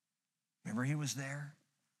 Remember he was there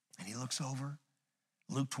and he looks over.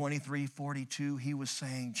 Luke 23:42, he was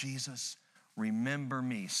saying, Jesus, remember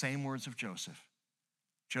me. Same words of Joseph.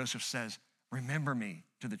 Joseph says, remember me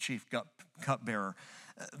to the chief cupbearer.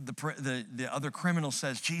 The other criminal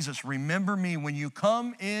says, Jesus, remember me when you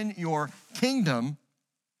come in your kingdom.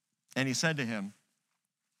 And he said to him,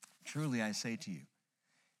 truly I say to you,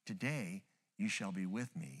 today you shall be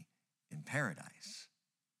with me in paradise.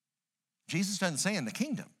 Jesus doesn't say in the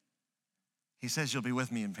kingdom. He says, you'll be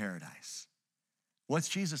with me in paradise. What's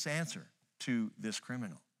Jesus' answer to this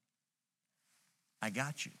criminal? I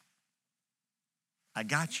got you. I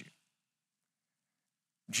got you.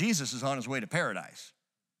 Jesus is on his way to paradise.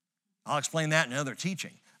 I'll explain that in another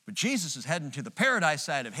teaching. But Jesus is heading to the paradise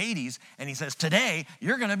side of Hades, and he says, today,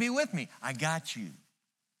 you're going to be with me. I got you,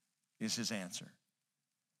 is his answer.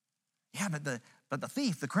 Yeah, but the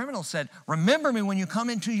thief, the criminal said, remember me when you come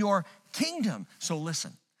into your kingdom. So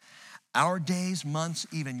listen, our days, months,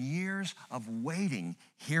 even years of waiting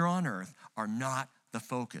here on earth are not the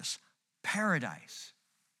focus. Paradise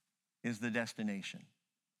is the destination.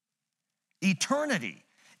 Eternity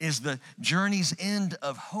is the journey's end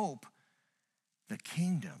of hope. The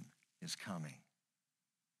kingdom is coming.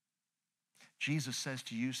 Jesus says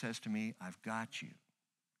to you, says to me, I've got you.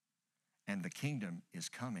 And the kingdom is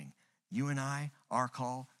coming. You and I, our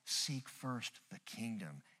call, seek first the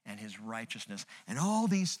kingdom and his righteousness. And all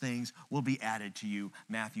these things will be added to you,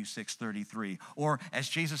 Matthew 6:33. Or as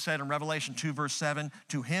Jesus said in Revelation 2, verse 7,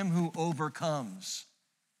 to him who overcomes.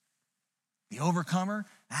 The overcomer,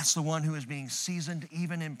 that's the one who is being seasoned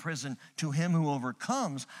even in prison. To him who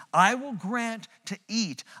overcomes, I will grant to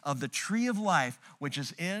eat of the tree of life, which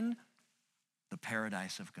is in the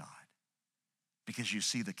paradise of God. Because you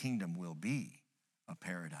see, the kingdom will be a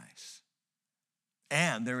paradise.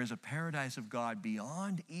 And there is a paradise of God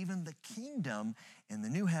beyond even the kingdom in the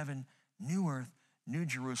new heaven, new earth, new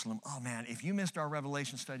Jerusalem. Oh man, if you missed our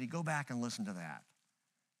Revelation study, go back and listen to that.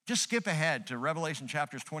 Just skip ahead to Revelation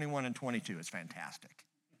chapters 21 and 22. It's fantastic.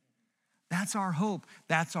 That's our hope.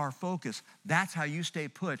 That's our focus. That's how you stay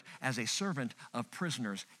put as a servant of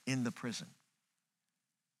prisoners in the prison.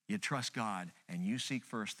 You trust God and you seek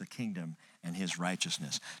first the kingdom and his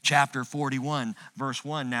righteousness. Chapter 41, verse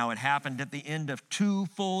 1, now it happened at the end of 2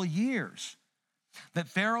 full years that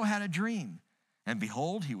Pharaoh had a dream, and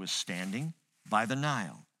behold, he was standing by the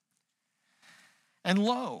Nile. And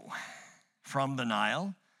lo, from the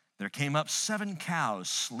Nile, there came up 7 cows,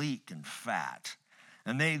 sleek and fat,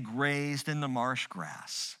 and they grazed in the marsh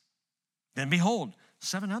grass. Then behold,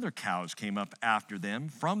 7 other cows came up after them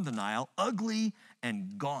from the Nile, ugly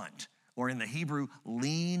and gaunt, or in the Hebrew,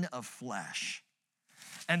 lean of flesh.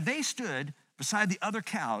 And they stood beside the other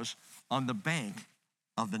cows on the bank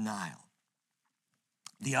of the Nile.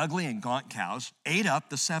 The ugly and gaunt cows ate up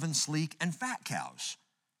the 7 sleek and fat cows.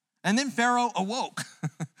 And then Pharaoh awoke,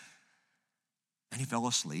 and he fell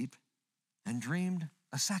asleep and dreamed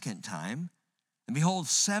a second time. And behold,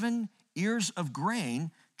 7 ears of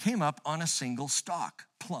grain came up on a single stalk,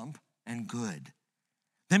 plump and good.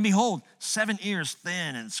 Then behold, 7 ears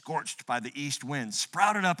thin and scorched by the east wind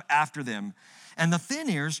sprouted up after them. And the thin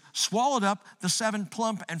ears swallowed up the 7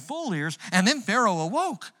 plump and full ears. And then Pharaoh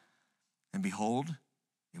awoke, and behold,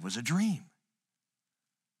 it was a dream.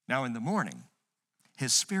 Now in the morning,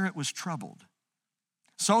 his spirit was troubled.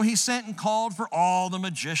 So he sent and called for all the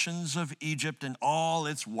magicians of Egypt and all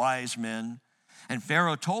its wise men. And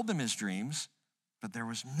Pharaoh told them his dreams, but there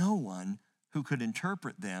was no one who could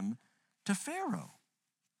interpret them to Pharaoh.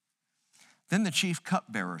 Then the chief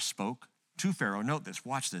cupbearer spoke to Pharaoh. Note this,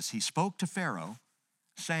 watch this. He spoke to Pharaoh,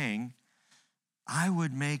 saying, I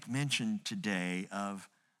would make mention today of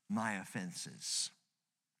my offenses.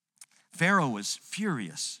 Pharaoh was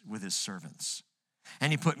furious with his servants,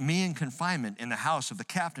 and he put me in confinement in the house of the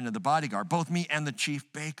captain of the bodyguard, both me and the chief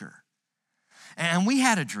baker. And we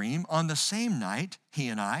had a dream on the same night, he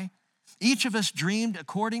and I. Each of us dreamed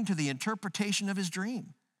according to the interpretation of his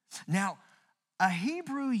dream. Now, a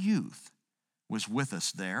Hebrew youth was with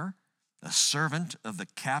us there, a servant of the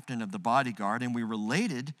captain of the bodyguard, and we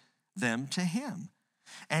related them to him.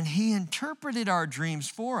 And he interpreted our dreams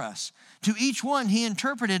for us. To each one he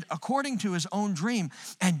interpreted according to his own dream.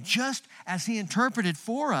 And just as he interpreted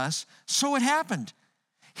for us, so it happened.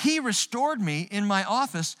 He restored me in my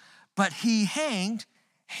office, but he hanged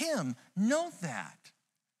him. Note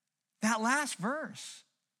that last verse.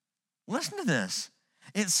 Listen to this.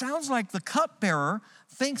 It sounds like the cupbearer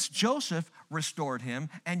thinks Joseph restored him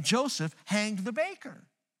and Joseph hanged the baker.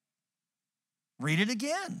 Read it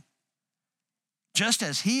again. Just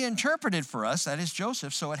as he interpreted for us, that is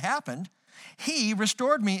Joseph, so it happened. He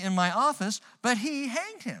restored me in my office, but he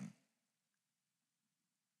hanged him.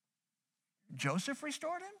 Joseph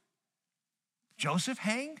restored him? Joseph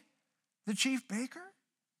hanged the chief baker?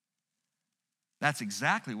 That's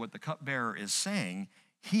exactly what the cupbearer is saying.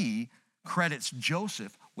 He credits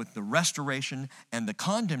Joseph with the restoration and the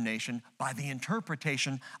condemnation by the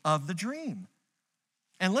interpretation of the dream.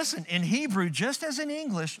 And listen, in Hebrew, just as in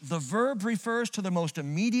English, the verb refers to the most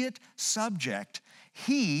immediate subject.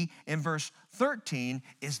 He, in verse 13,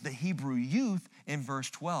 is the Hebrew youth in verse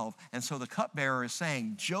 12. And so the cupbearer is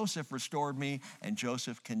saying, Joseph restored me, and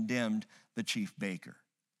Joseph condemned the chief baker.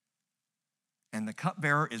 And the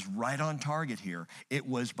cupbearer is right on target here. It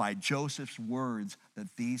was by Joseph's words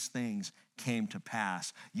that these things came to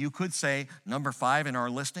pass. You could say, number 5 in our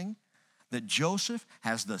listing, that Joseph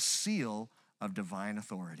has the seal of divine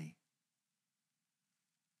authority.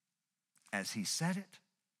 As he said it,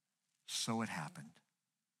 so it happened.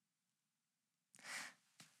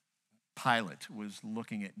 Pilate was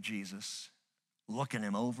looking at Jesus, looking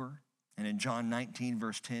him over. And in John 19,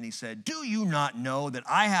 verse 10, he said, do you not know that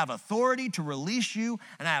I have authority to release you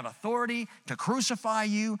and I have authority to crucify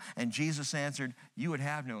you? And Jesus answered, you would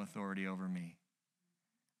have no authority over me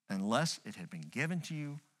unless it had been given to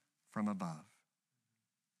you from above.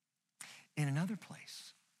 In another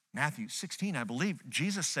place, Matthew 16, I believe,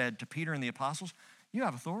 Jesus said to Peter and the apostles, you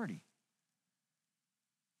have authority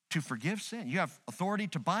to forgive sin. You have authority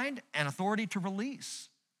to bind and authority to release.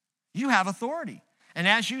 You have authority. And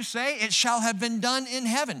as you say, it shall have been done in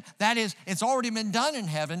heaven. That is, it's already been done in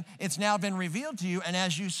heaven. It's now been revealed to you. And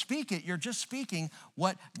as you speak it, you're just speaking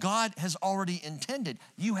what God has already intended.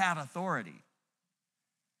 You have authority.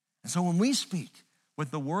 And so when we speak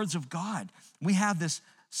with the words of God, we have this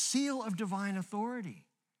seal of divine authority.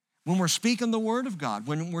 When we're speaking the word of God,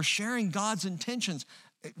 when we're sharing God's intentions,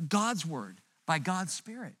 God's word by God's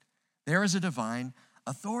Spirit, there is a divine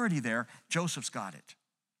authority there. Joseph's got it.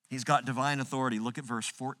 He's got divine authority. Look at verse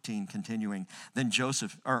 14, continuing. Then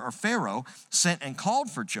Pharaoh sent and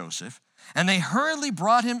called for Joseph, and they hurriedly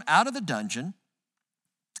brought him out of the dungeon.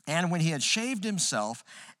 And when he had shaved himself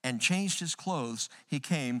and changed his clothes, he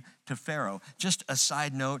came to Pharaoh. Just a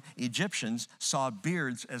side note, Egyptians saw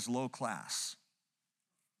beards as low class.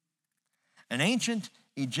 An ancient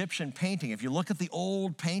Egyptian painting, if you look at the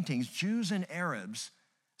old paintings, Jews and Arabs,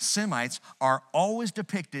 Semites, are always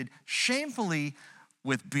depicted shamefully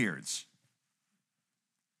with beards.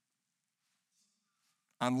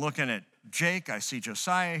 I'm looking at Jake, I see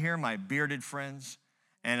Josiah here, my bearded friends,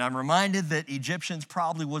 and I'm reminded that Egyptians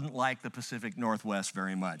probably wouldn't like the Pacific Northwest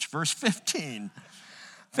very much. Verse 15,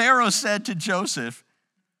 Pharaoh said to Joseph,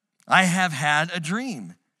 I have had a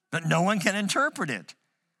dream, but no one can interpret it.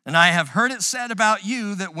 And I have heard it said about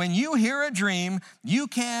you that when you hear a dream, you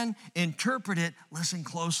can interpret it. Listen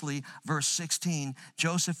closely, verse 16.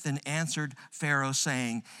 Joseph then answered Pharaoh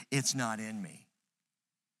saying, it's not in me.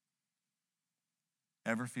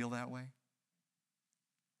 Ever feel that way?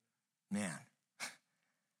 Man,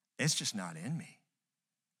 it's just not in me.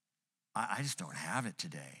 I just don't have it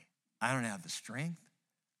today. I don't have the strength.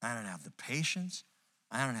 I don't have the patience.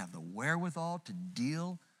 I don't have the wherewithal to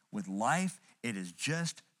deal with life. It is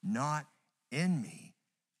just not in me.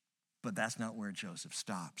 But that's not where Joseph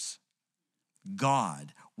stops.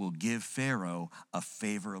 God will give Pharaoh a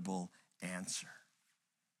favorable answer.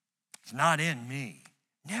 It's not in me.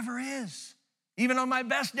 Never is. Even on my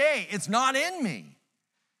best day, it's not in me.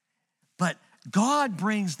 But God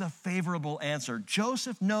brings the favorable answer.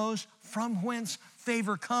 Joseph knows from whence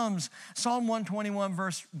favor comes. Psalm 121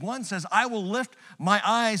 verse 1 says, I will lift my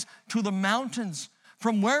eyes to the mountains.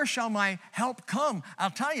 From where shall my help come? I'll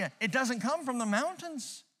tell you, it doesn't come from the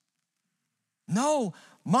mountains. No,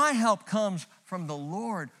 my help comes from the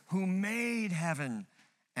Lord who made heaven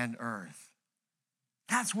and earth.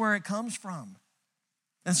 That's where it comes from.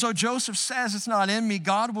 And so Joseph says, it's not in me.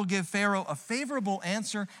 God will give Pharaoh a favorable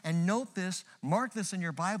answer. And note this, mark this in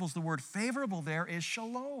your Bibles, the word favorable there is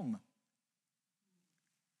shalom.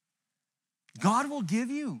 God will give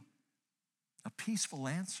you a peaceful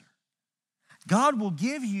answer. God will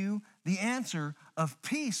give you the answer of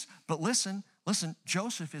peace. But listen,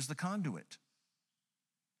 Joseph is the conduit.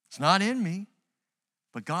 It's not in me,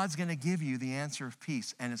 but God's going to give you the answer of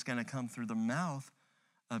peace, and it's going to come through the mouth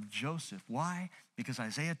of Joseph. Why? Because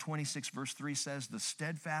Isaiah 26 verse 3 says, the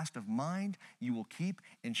steadfast of mind you will keep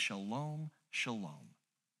in shalom, shalom.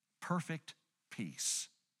 Perfect peace.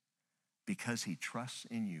 Because he trusts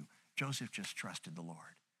in you. Joseph just trusted the Lord.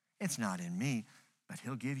 It's not in me, but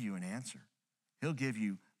he'll give you an answer. He'll give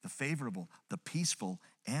you the favorable, the peaceful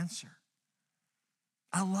answer.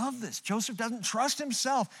 I love this. Joseph doesn't trust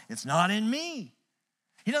himself. It's not in me.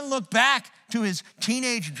 He doesn't look back to his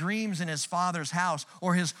teenage dreams in his father's house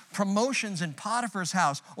or his promotions in Potiphar's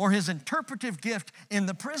house or his interpretive gift in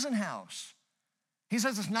the prison house. He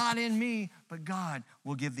says it's not in me, but God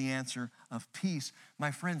will give the answer of peace. My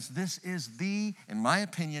friends, this is the, in my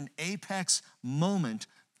opinion, apex moment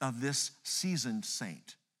of this seasoned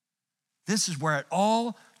saint. This is where it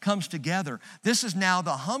all comes together. This is now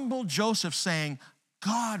the humble Joseph saying,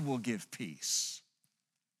 God will give peace.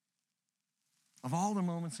 of all the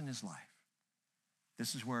moments in his life,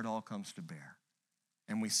 this is where it all comes to bear.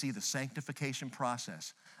 And we see the sanctification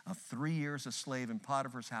process of 3 years a slave in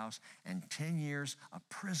Potiphar's house and 10 years a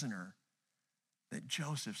prisoner that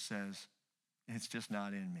Joseph says, it's just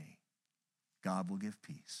not in me. God will give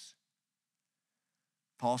peace.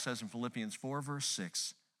 Paul says in Philippians 4, verse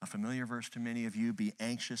 6, a familiar verse to many of you, be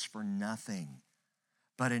anxious for nothing,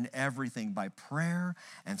 but in everything by prayer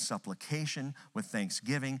and supplication with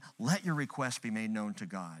thanksgiving, let your requests be made known to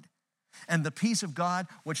God. And the peace of God,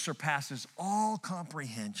 which surpasses all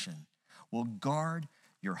comprehension, will guard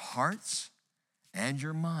your hearts and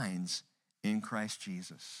your minds in Christ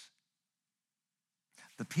Jesus.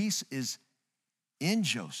 The peace is in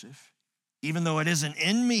Joseph. Even though it isn't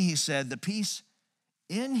in me, he said, the peace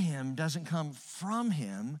in him doesn't come from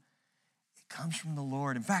him. It comes from the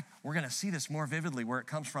Lord. In fact, we're going to see this more vividly where it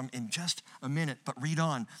comes from in just a minute. But read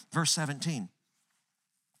on, verse 17.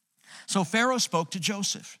 So Pharaoh spoke to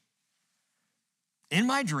Joseph. In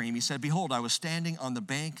my dream, he said, behold, I was standing on the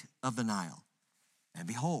bank of the Nile. And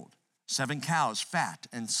behold, 7 cows, fat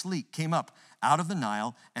and sleek, came up out of the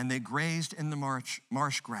Nile, and they grazed in the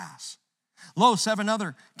marsh grass. Lo, 7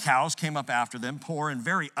 other cows came up after them, poor and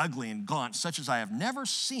very ugly and gaunt, such as I have never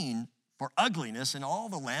seen for ugliness in all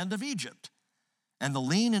the land of Egypt. And the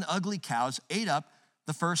lean and ugly cows ate up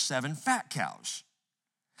the first 7 fat cows.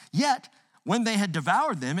 Yet, when they had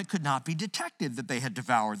devoured them, it could not be detected that they had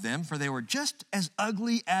devoured them, for they were just as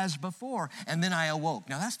ugly as before. And then I awoke.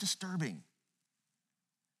 Now that's disturbing.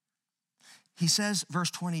 He says, verse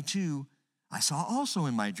 22, I saw also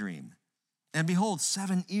in my dream, and behold,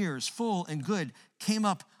 7 ears, full and good, came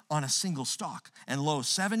up on a single stalk. And lo,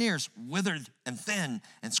 7 ears, withered and thin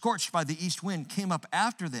and scorched by the east wind, came up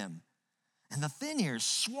after them. And the thin ears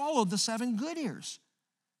swallowed the 7 good ears.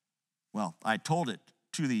 Well, I told it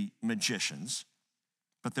to the magicians,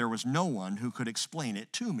 but there was no one who could explain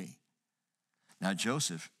it to me. Now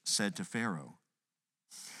Joseph said to Pharaoh,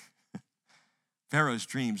 Pharaoh's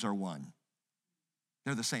dreams are one.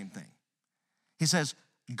 They're the same thing. He says,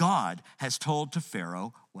 God has told to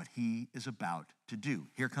Pharaoh what he is about to do.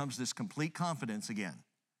 Here comes this complete confidence again.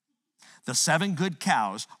 The 7 good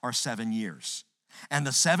cows are 7 years, and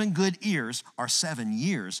the 7 good ears are 7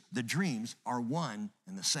 years. The dreams are one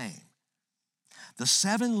and the same. The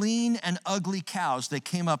 7 lean and ugly cows that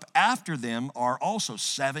came up after them are also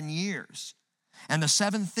 7 years. And the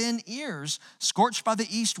 7 thin ears, scorched by the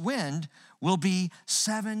east wind, will be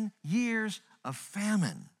 7 years of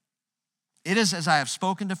famine. It is as I have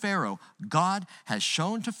spoken to Pharaoh. God has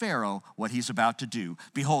shown to Pharaoh what he's about to do.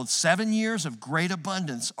 Behold, 7 years of great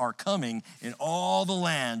abundance are coming in all the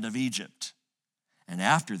land of Egypt. And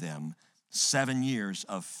after them, 7 years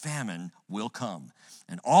of famine will come.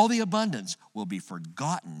 And all the abundance will be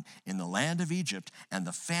forgotten in the land of Egypt, and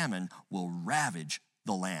the famine will ravage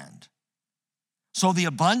the land. So the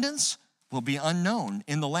abundance will be unknown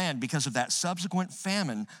in the land because of that subsequent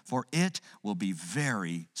famine, for it will be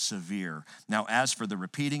very severe. Now, as for the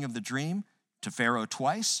repeating of the dream to Pharaoh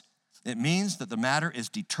twice, it means that the matter is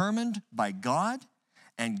determined by God,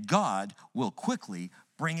 and God will quickly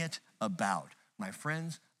bring it about. My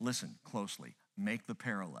friends, listen closely. Make the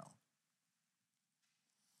parallel.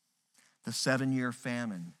 The 7-year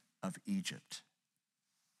famine of Egypt.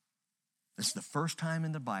 This is the first time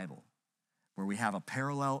in the Bible where we have a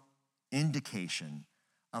parallel indication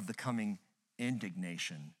of the coming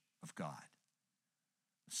indignation of God.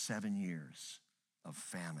 7 years of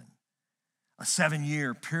famine. A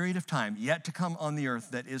 7-year period of time yet to come on the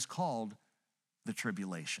earth that is called the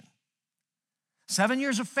tribulation. 7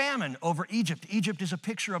 years of famine over Egypt. Egypt is a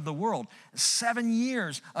picture of the world. 7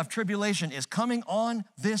 years of tribulation is coming on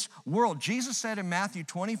this world. Jesus said in Matthew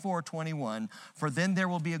 24:21, for then there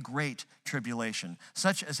will be a great tribulation,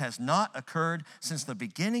 such as has not occurred since the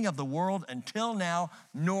beginning of the world until now,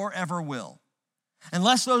 nor ever will.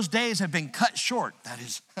 Unless those days have been cut short, that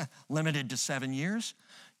is limited to 7 years,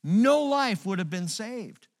 no life would have been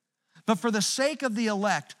saved. But for the sake of the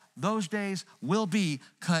elect, those days will be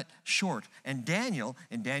cut short. And Daniel,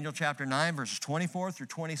 in Daniel chapter 9, verses 24 through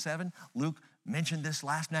 27, Luke mentioned this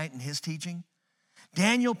last night in his teaching.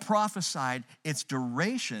 Daniel prophesied its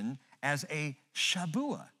duration as a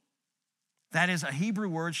Shabuah. That is a Hebrew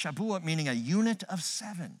word, Shabuah, meaning a unit of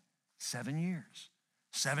 7. 7 years.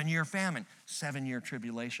 7-year famine, 7-year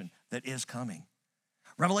tribulation that is coming.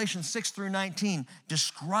 Revelation 6 through 19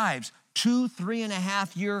 describes 2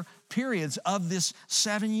 3.5-year periods of this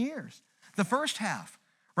 7 years. The first half,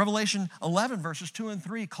 Revelation 11 verses 2 and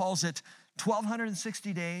 3 calls it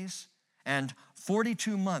 1,260 days and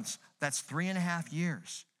 42 months. That's 3.5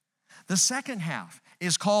 years. The second half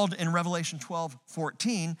is called in Revelation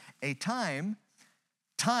 12:14 a time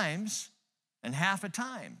times and half a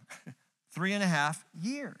time, 3.5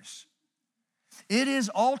 years. It is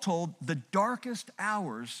all told the darkest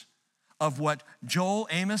hours of what Joel,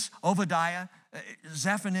 Amos, Obadiah,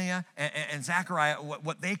 Zephaniah, and Zechariah,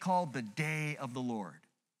 what they called the day of the Lord.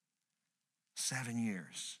 7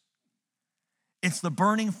 years. It's the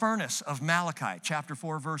burning furnace of Malachi, chapter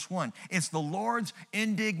 4, verse 1. It's the Lord's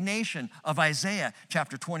indignation of Isaiah,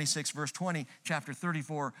 chapter 26, verse 20, chapter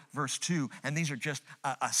 34, verse 2. And these are just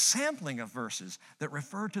a sampling of verses that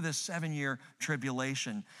refer to this 7-year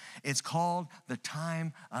tribulation. It's called the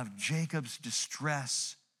time of Jacob's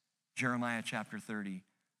distress, Jeremiah chapter 30,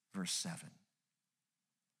 verse 7.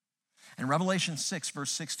 And Revelation 6,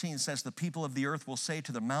 verse 16 says, the people of the earth will say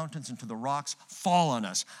to the mountains and to the rocks, fall on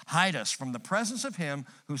us, hide us from the presence of him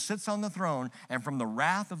who sits on the throne and from the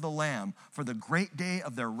wrath of the Lamb, for the great day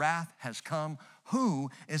of their wrath has come.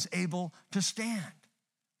 Who is able to stand?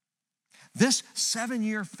 This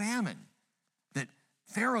 7-year famine that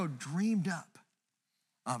Pharaoh dreamed up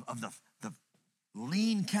of the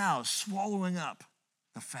lean cows swallowing up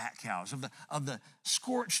the fat cows, of the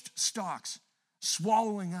scorched stalks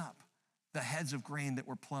swallowing up the heads of grain that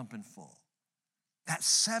were plump and full. That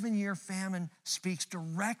 7-year famine speaks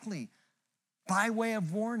directly by way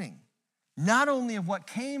of warning, not only of what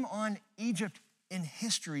came on Egypt in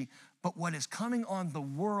history, but what is coming on the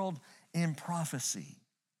world in prophecy.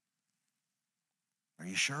 Are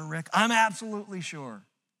you sure, Rick? I'm absolutely sure.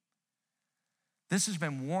 This has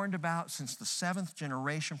been warned about since the 7th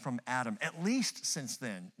generation from Adam, at least since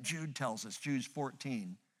then. Jude tells us, Jude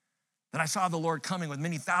 14, that I saw the Lord coming with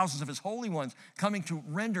many thousands of his holy ones, coming to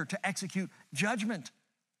render, to execute judgment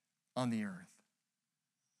on the earth.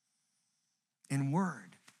 In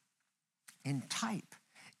word, in type,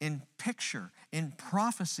 in picture, in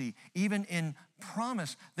prophecy, even in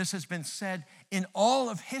promise, this has been said in all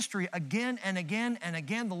of history again and again and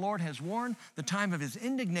again. The Lord has warned the time of his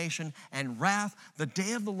indignation and wrath. The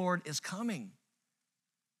day of the Lord is coming.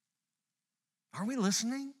 Are we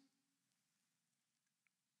listening?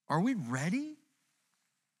 Are we ready?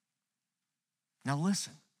 Now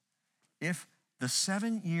listen, if the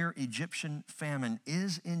 7-year Egyptian famine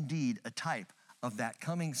is indeed a type of that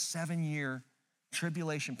coming 7-year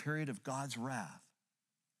tribulation period of God's wrath,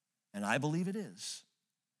 and I believe it is,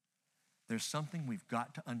 there's something we've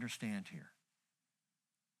got to understand here.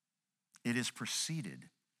 It is preceded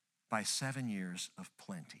by 7 years of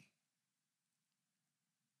plenty.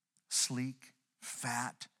 Sleek,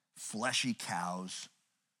 fat, fleshy cows,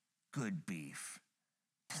 good beef,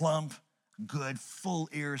 plump, good, full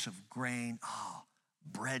ears of grain,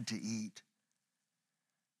 bread to eat.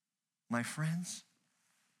 My friends,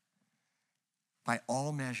 by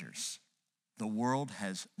all measures, the world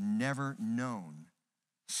has never known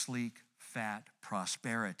sleek, fat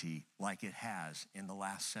prosperity like it has in the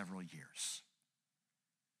last several years.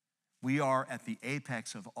 We are at the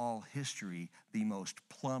apex of all history, the most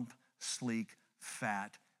plump, sleek,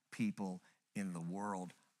 fat people in the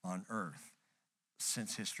world on earth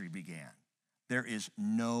since history began. There is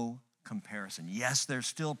no comparison. Yes, there's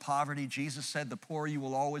still poverty. Jesus said the poor you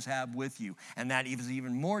will always have with you, and that is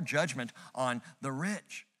even more judgment on the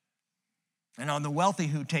rich and on the wealthy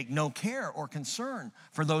who take no care or concern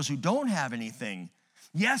for those who don't have anything.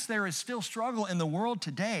 Yes, there is still struggle in the world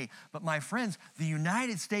today, but my friends, the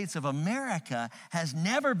United States of America has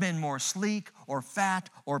never been more sleek or fat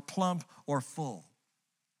or plump or full.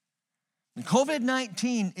 And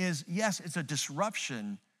COVID-19 is, yes, it's a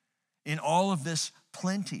disruption in all of this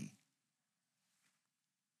plenty.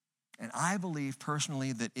 And I believe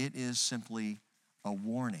personally that it is simply a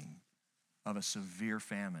warning of a severe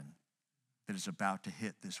famine that is about to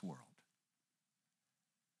hit this world.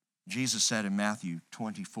 Jesus said in Matthew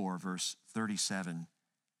 24, verse 37,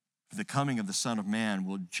 the coming of the Son of Man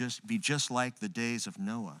will be just like the days of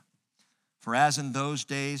Noah. For as in those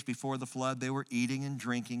days before the flood, they were eating and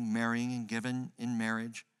drinking, marrying and given in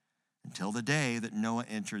marriage, until the day that Noah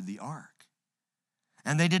entered the ark.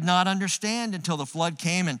 And they did not understand until the flood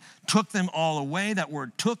came and took them all away. That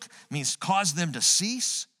word took means caused them to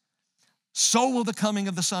cease. So will the coming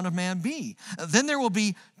of the Son of Man be. Then there will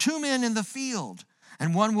be 2 men in the field,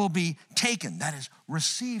 and one will be taken, that is,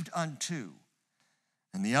 received unto,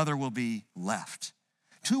 and the other will be left.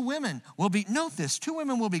 2 women will be, note this, 2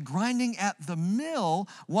 women will be grinding at the mill.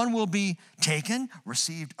 One will be taken,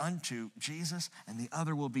 received unto Jesus, and the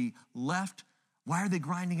other will be left. Why are they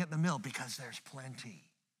grinding at the mill? Because there's plenty.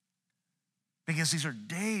 Because these are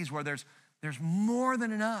days where there's more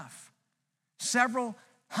than enough. Several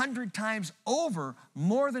hundred times over,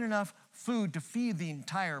 more than enough food to feed the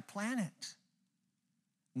entire planet.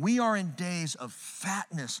 We are in days of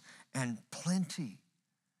fatness and plenty.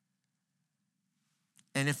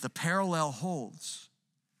 And if the parallel holds,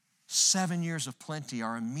 7 years of plenty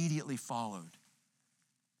are immediately followed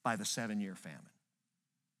by the 7-year famine.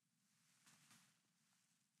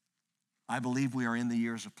 I believe we are in the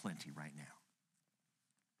years of plenty right now.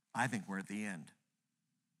 I think we're at the end.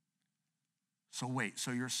 So wait,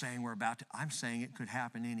 so you're saying I'm saying it could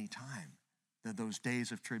happen any time, that those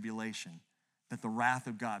days of tribulation, that the wrath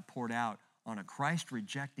of God poured out on a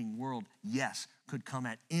Christ-rejecting world, yes, could come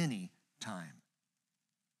at any time.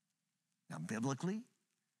 Now, biblically,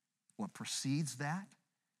 what precedes that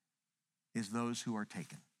is those who are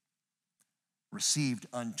taken, received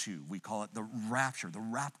unto. We call it the rapture, the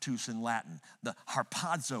raptus in Latin, the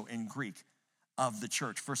harpazo in Greek of the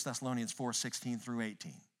church, 1 Thessalonians 4:16 through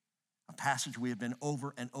 18. A passage we have been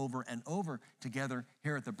over and over and over together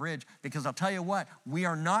here at the Bridge, because I'll tell you what, we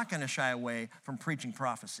are not going to shy away from preaching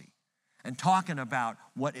prophecy and talking about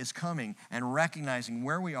what is coming and recognizing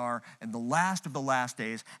where we are in the last of the last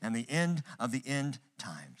days and the end of the end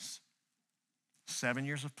times. 7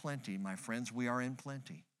 years of plenty, my friends, we are in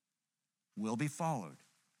plenty, will be followed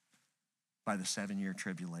by the 7-year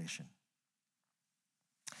tribulation.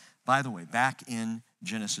 By the way, back in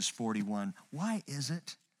Genesis 41, why is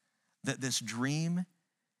it that this dream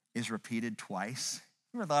is repeated twice?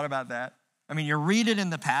 You ever thought about that? I mean, you read it in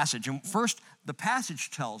the passage, and first the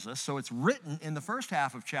passage tells us, so it's written in the first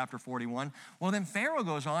half of chapter 41. Well, then Pharaoh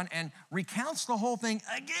goes on and recounts the whole thing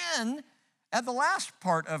again at the last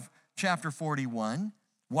part of chapter 41.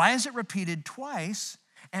 Why is it repeated twice?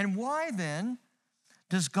 And why then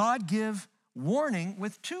does God give warning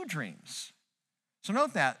with 2 dreams? So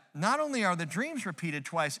note that not only are the dreams repeated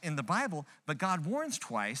twice in the Bible, but God warns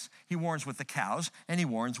twice. He warns with the cows and he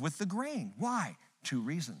warns with the grain. Why? 2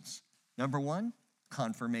 reasons. Number 1,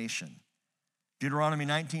 confirmation. Deuteronomy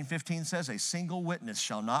 19:15 says, a single witness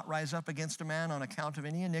shall not rise up against a man on account of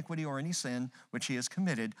any iniquity or any sin which he has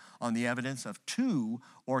committed. On the evidence of 2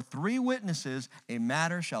 or 3 witnesses, a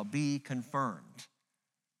matter shall be confirmed.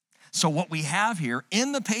 So what we have here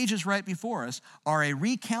in the pages right before us are a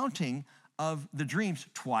recounting of the dreams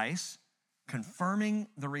twice, confirming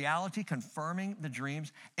the reality, confirming the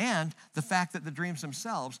dreams, and the fact that the dreams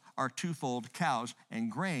themselves are twofold, cows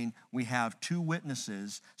and grain. We have 2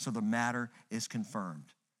 witnesses, so the matter is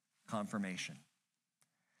confirmed, confirmation.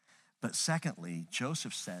 But secondly,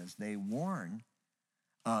 Joseph says they warn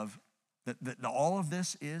of that all of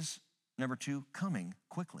this is, number 2, coming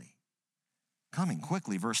quickly. Coming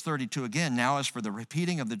quickly. Verse 32 again, now as for the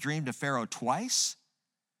repeating of the dream to Pharaoh twice,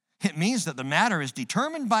 it means that the matter is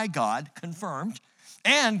determined by God, confirmed,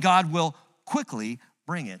 and God will quickly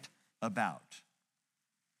bring it about.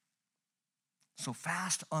 So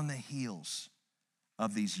fast on the heels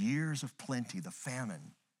of these years of plenty, the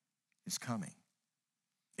famine is coming.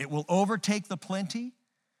 It will overtake the plenty,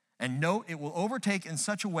 and note, it will overtake in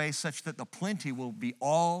such a way such that the plenty will be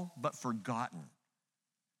all but forgotten.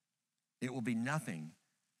 It will be nothing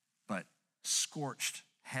but scorched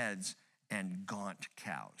heads and gaunt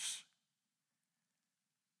cows.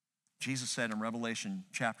 Jesus said in Revelation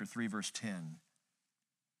chapter 3, verse 10,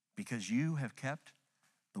 because you have kept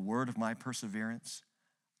the word of my perseverance,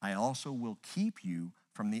 I also will keep you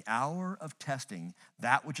from the hour of testing,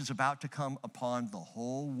 that which is about to come upon the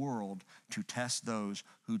whole world to test those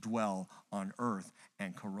who dwell on earth.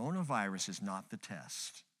 And coronavirus is not the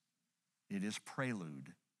test. It is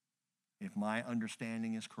prelude, if my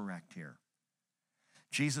understanding is correct here.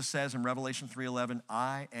 Jesus says in Revelation 3:11,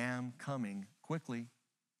 I am coming quickly.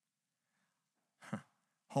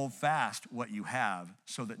 Hold fast what you have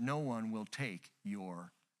so that no one will take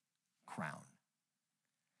your crown.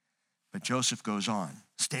 But Joseph goes on.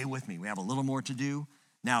 Stay with me. We have a little more to do.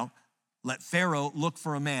 Now, let Pharaoh look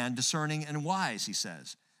for a man discerning and wise, he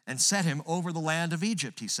says, and set him over the land of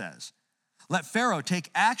Egypt, he says. Let Pharaoh take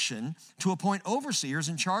action to appoint overseers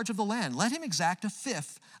in charge of the land. Let him exact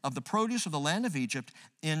 1/5 of the produce of the land of Egypt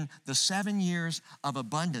in the 7 years of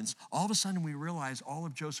abundance. All of a sudden we realize all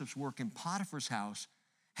of Joseph's work in Potiphar's house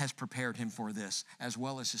has prepared him for this, as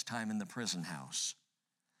well as his time in the prison house.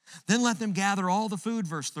 Then let them gather all the food,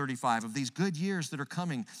 verse 35, of these good years that are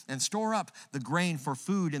coming, and store up the grain for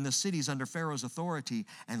food in the cities under Pharaoh's authority,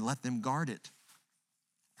 and let them guard it.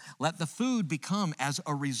 Let the food become as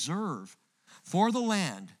a reserve for the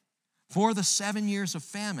land, for the 7 years of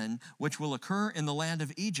famine, which will occur in the land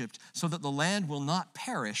of Egypt, so that the land will not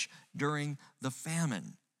perish during the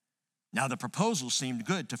famine. Now the proposal seemed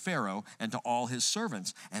good to Pharaoh and to all his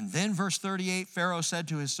servants. And then verse 38, Pharaoh said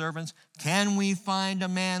to his servants, can we find a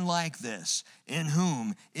man like this, in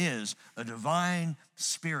whom is a divine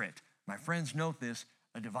spirit? My friends, note this,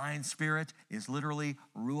 a divine spirit is literally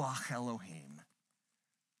Ruach Elohim,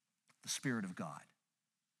 the Spirit of God.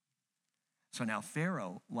 So now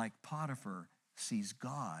Pharaoh, like Potiphar, sees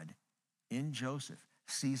God in Joseph,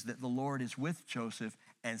 sees that the Lord is with Joseph,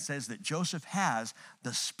 and says that Joseph has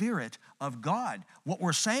the Spirit of God. What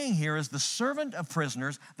we're saying here is the servant of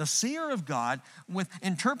prisoners, the seer of God, with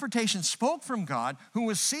interpretation spoke from God, who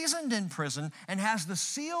was seasoned in prison and has the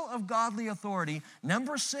seal of godly authority.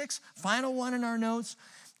 Number 6, final one in our notes,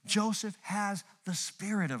 Joseph has the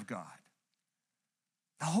Spirit of God,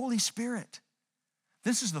 the Holy Spirit.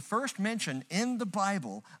 This is the first mention in the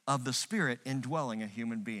Bible of the Spirit indwelling a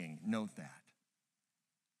human being. Note that.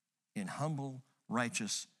 In humble,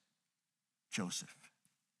 righteous Joseph.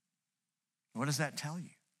 What does that tell you?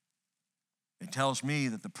 It tells me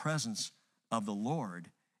that the presence of the Lord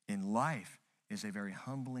in life is a very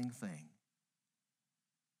humbling thing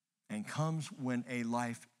and comes when a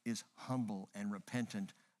life is humble and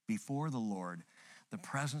repentant before the Lord. The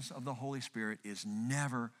presence of the Holy Spirit is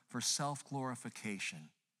never for self-glorification.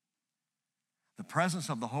 The presence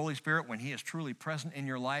of the Holy Spirit, when He is truly present in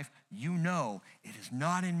your life, you know it is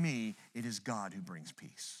not in me, it is God who brings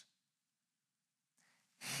peace.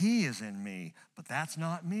 He is in me, but that's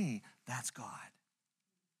not me, that's God.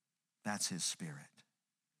 That's His Spirit.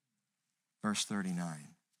 Verse 39.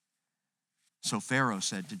 So Pharaoh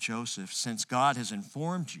said to Joseph, since God has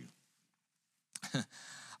informed you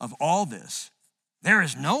of all this, there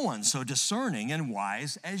is no one so discerning and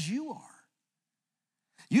wise as you are.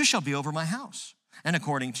 You shall be over my house, and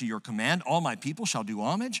according to your command, all my people shall do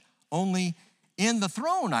homage. Only in the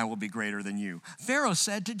throne I will be greater than you. Pharaoh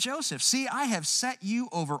said to Joseph, see, I have set you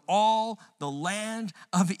over all the land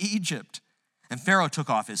of Egypt. And Pharaoh took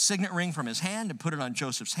off his signet ring from his hand and put it on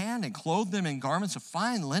Joseph's hand and clothed him in garments of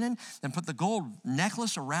fine linen and put the gold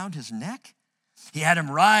necklace around his neck. He had him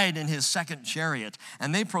ride in his second chariot,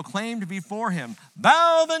 and they proclaimed before him,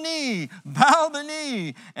 bow the knee, bow the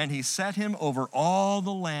knee. And he set him over all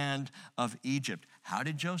the land of Egypt. How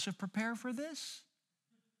did Joseph prepare for this?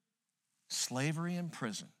 Slavery and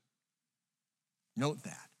prison. Note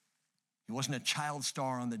that. He wasn't a child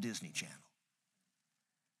star on the Disney Channel.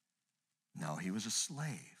 No, he was a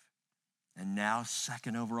slave. And now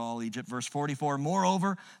second over all Egypt. Verse 44,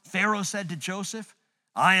 moreover, Pharaoh said to Joseph,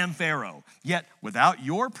 I am Pharaoh, yet without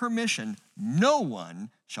your permission, no one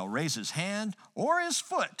shall raise his hand or his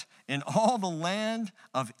foot in all the land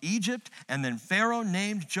of Egypt. And then Pharaoh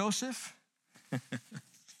named Joseph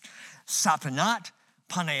Sapanat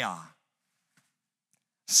Paneah.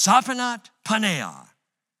 Sapanat Paneah,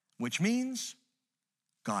 which means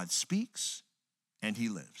God speaks and He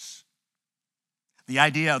lives. The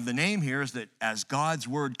idea of the name here is that as God's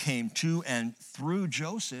word came to and through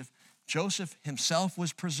Joseph, Joseph himself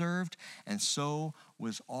was preserved, and so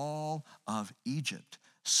was all of Egypt.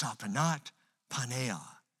 Sapanat Paneah.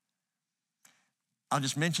 I'll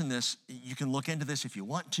just mention this. You can look into this if you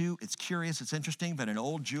want to. It's curious, it's interesting, but an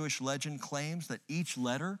old Jewish legend claims that each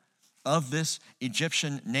letter of this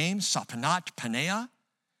Egyptian name, Sapanat Paneah,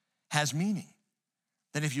 has meaning.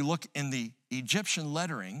 That if you look in the Egyptian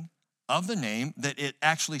lettering of the name, that it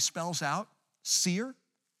actually spells out seer,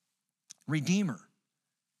 redeemer,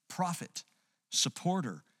 prophet,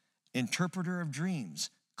 supporter, interpreter of dreams,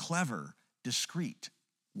 clever, discreet,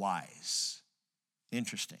 wise.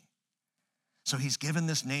 Interesting. So he's given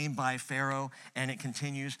this name by Pharaoh, and it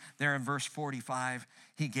continues there in verse 45.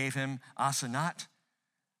 He gave him Asenat,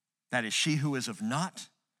 that is she who is of Not,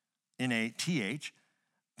 in a TH,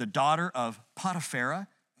 the daughter of Potiphar,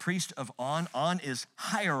 priest of On. On is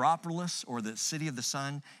Hierapolis, or the city of the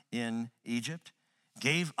sun in Egypt.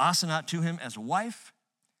 Gave Asenat to him as a wife.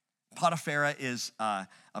 Potiphar is a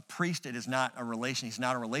priest. It is not a relation. He's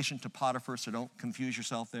not a relation to Potiphar, so don't confuse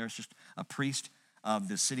yourself there. It's just a priest of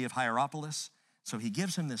the city of Hierapolis. So he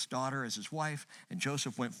gives him this daughter as his wife, and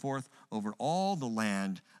Joseph went forth over all the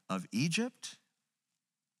land of Egypt.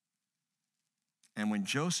 And when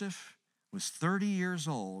Joseph was 30 years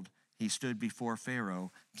old, he stood before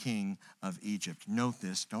Pharaoh, king of Egypt. Note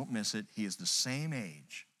this, don't miss it. He is the same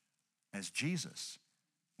age as Jesus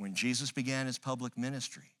when Jesus began his public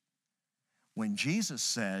ministry. When Jesus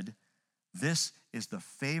said, this is the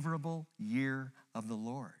favorable year of the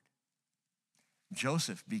Lord.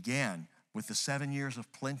 Joseph began with the 7 years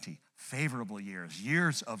of plenty, favorable years,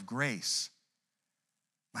 years of grace.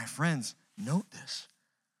 My friends, note this.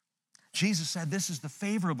 Jesus said this is the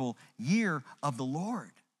favorable year of the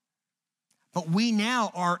Lord. But we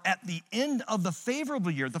now are at the end of the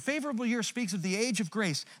favorable year. The favorable year speaks of the age of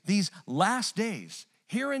grace, these last days,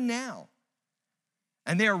 here and now.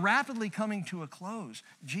 And they are rapidly coming to a close.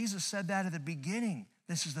 Jesus said that at the beginning.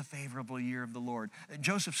 This is the favorable year of the Lord.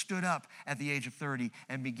 Joseph stood up at the age of 30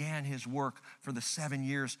 and began his work for the 7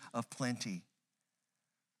 years of plenty.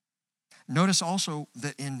 Notice also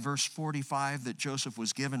that in verse 45 that Joseph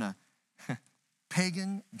was given a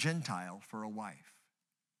pagan Gentile for a wife.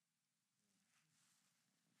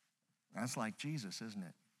 That's like Jesus, isn't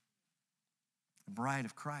it? The bride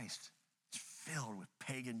of Christ is filled with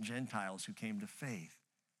pagan Gentiles who came to faith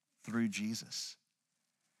through Jesus.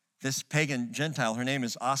 This pagan Gentile, her name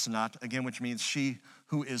is Asenath, again, which means she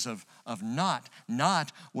who is of Not.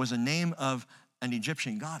 Not was a name of an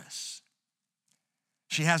Egyptian goddess.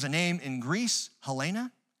 She has a name in Greece,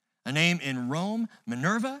 Helena, a name in Rome,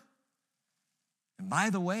 Minerva. And by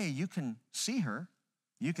the way, you can see her.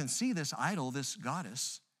 You can see this idol, this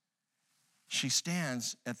goddess. She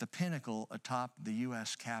stands at the pinnacle atop the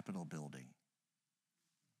U.S. Capitol building.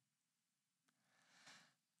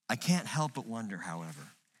 I can't help but wonder, however,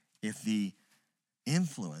 if the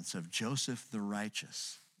influence of Joseph the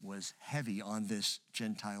righteous was heavy on this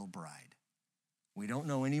Gentile bride. We don't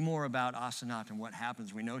know any more about Asenath and what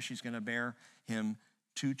happens. We know she's going to bear him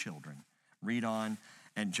 2 children. Read on.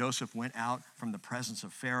 And Joseph went out from the presence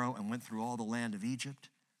of Pharaoh and went through all the land of Egypt.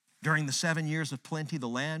 During the 7 years of plenty, the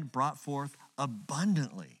land brought forth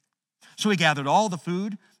abundantly. So he gathered all the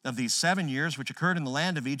food of these 7 years which occurred in the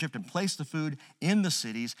land of Egypt and placed the food in the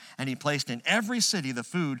cities, and he placed in every city the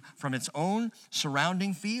food from its own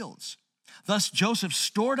surrounding fields. Thus Joseph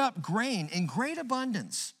stored up grain in great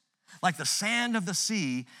abundance, like the sand of the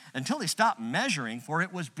sea, until he stopped measuring, for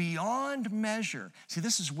it was beyond measure. See,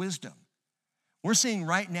 this is wisdom. We're seeing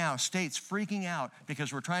right now states freaking out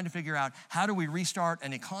because we're trying to figure out how do we restart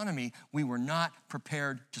an economy we were not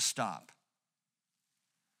prepared to stop.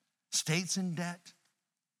 States in debt,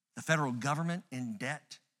 the federal government in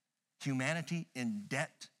debt, humanity in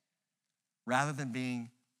debt, rather than being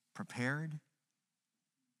prepared.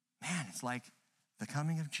 Man, it's like the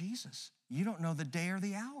coming of Jesus. You don't know the day or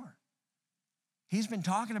the hour. He's been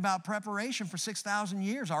talking about preparation for 6,000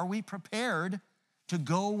 years. Are we prepared to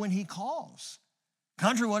go when he calls?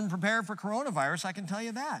 Country wasn't prepared for coronavirus, I can tell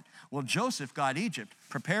you that. Well, Joseph got Egypt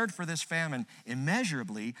prepared for this famine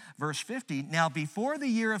immeasurably. Verse 50, now before the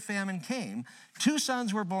year of famine came, 2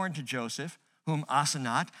 sons were born to Joseph, whom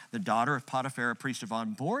Asenath, the daughter of Potiphar, a priest of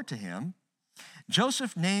On, bore to him.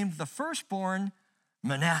 Joseph named the firstborn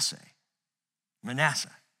Manasseh,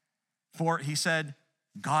 for he said,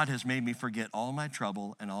 God has made me forget all my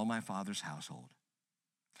trouble and all my father's household.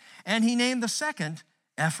 And he named the second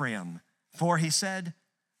Ephraim, for he said,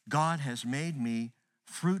 God has made me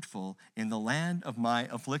fruitful in the land of my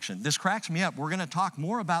affliction. This cracks me up. We're going to talk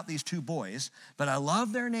more about these 2 boys, but I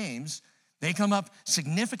love their names. They come up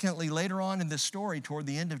significantly later on in this story toward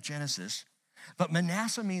the end of Genesis. But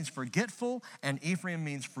Manasseh means forgetful and Ephraim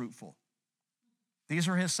means fruitful. These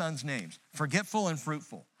are his sons' names, forgetful and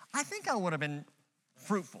fruitful. I think I would have been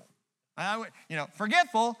fruitful.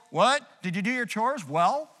 Forgetful, what? Did you do your chores?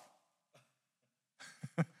 Well,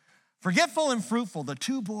 forgetful and fruitful, the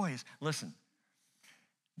 2 boys. Listen,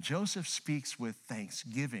 Joseph speaks with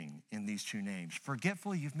thanksgiving in these 2 names.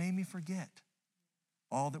 Forgetful, you've made me forget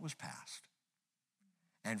all that was past.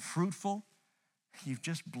 And fruitful, you've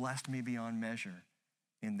just blessed me beyond measure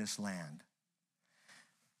in this land.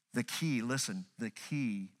 The key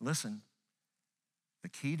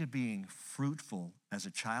to being fruitful as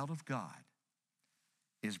a child of God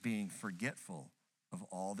is being forgetful of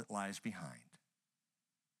all that lies behind.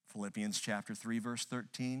 Philippians chapter 3, verse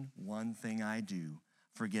 13, one thing I do,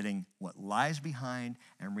 forgetting what lies behind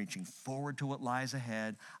and reaching forward to what lies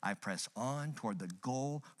ahead, I press on toward the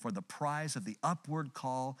goal for the prize of the upward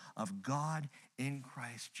call of God in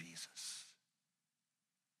Christ Jesus.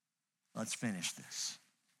 Let's finish this.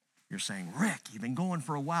 You're saying, Rick, you've been going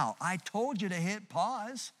for a while. I told you to hit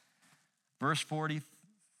pause. Verse 40,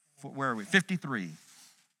 where are we? 53.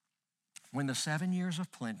 When the 7 years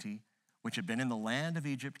of plenty, which had been in the land of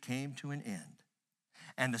Egypt, came to an end,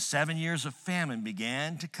 and the 7 years of famine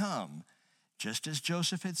began to come, just as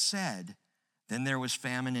Joseph had said, then there was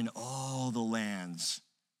famine in all the lands,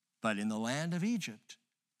 but in the land of Egypt,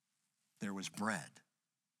 there was bread.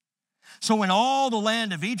 So when all the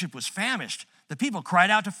land of Egypt was famished, the people cried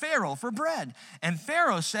out to Pharaoh for bread. And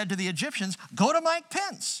Pharaoh said to the Egyptians, go to Mike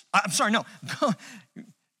Pence. Go.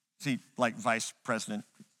 See, like vice president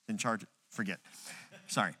in charge, forget.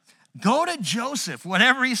 Sorry. Go to Joseph,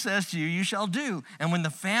 whatever he says to you, you shall do. And when the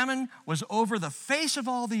famine was over the face of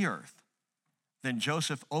all the earth, then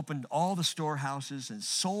Joseph opened all the storehouses and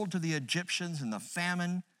sold to the Egyptians, and the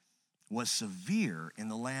famine was severe in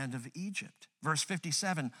the land of Egypt. Verse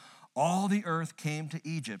 57, all the earth came to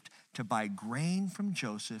Egypt to buy grain from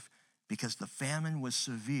Joseph because the famine was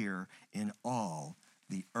severe in all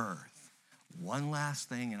the earth. One last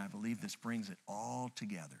thing, and I believe this brings it all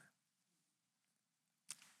together.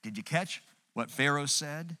 Did you catch what Pharaoh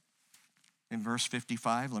said in verse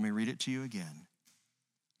 55? Let me read it to you again.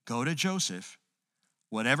 Go to Joseph.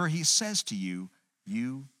 Whatever he says to you,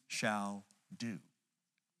 you shall do.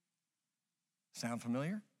 Sound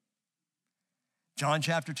familiar? John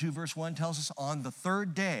chapter 2, verse 1 tells us on the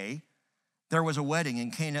third day, there was a wedding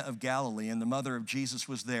in Cana of Galilee, and the mother of Jesus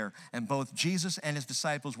was there. And both Jesus and his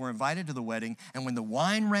disciples were invited to the wedding. And when the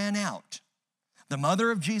wine ran out, the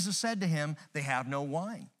mother of Jesus said to him, they have no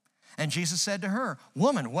wine. And Jesus said to her,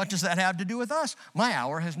 woman, what does that have to do with us? My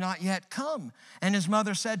hour has not yet come. And his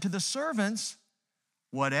mother said to the servants,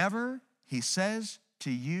 whatever he says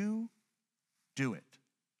to you, do it.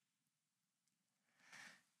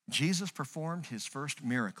 Jesus performed his first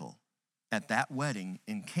miracle at that wedding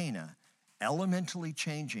in Cana, elementally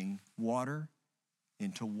changing water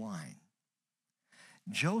into wine.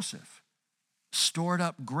 Joseph stored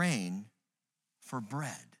up grain for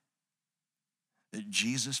bread.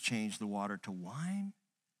 Jesus changed the water to wine.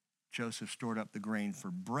 Joseph stored up the grain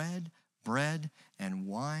for bread and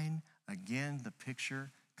wine. Again, the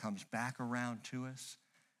picture comes back around to us.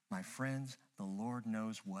 My friends, the Lord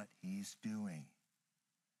knows what he's doing.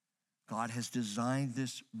 God has designed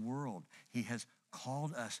this world. He has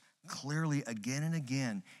called us clearly again and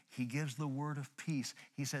again. He gives the word of peace.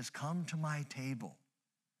 He says, come to my table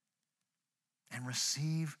and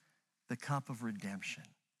receive the cup of redemption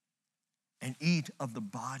and eat of the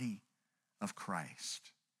body of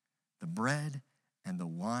Christ, the bread and the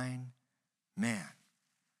wine. Man,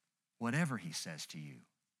 whatever he says to you,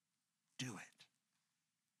 do it.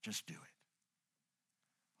 Just do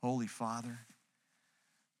it. Holy Father,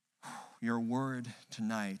 your word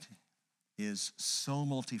tonight is so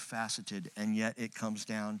multifaceted, and yet it comes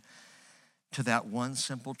down to that one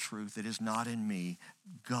simple truth. It is not in me.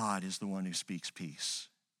 God is the one who speaks peace.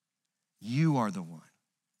 You are the one.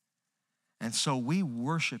 And so we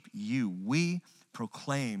worship you. We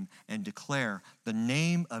proclaim and declare the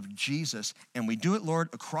name of Jesus, and we do it, Lord,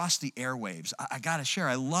 across the airwaves. I got to share,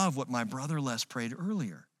 I love what my brother Les prayed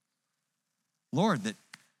earlier. Lord, that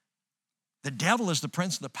the devil is the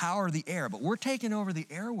prince of the power of the air, but we're taking over the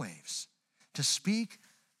airwaves to speak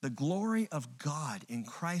the glory of God in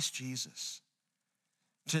Christ Jesus,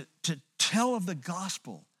 to tell of the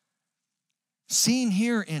gospel, seen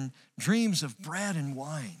here in dreams of bread and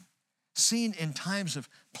wine, seen in times of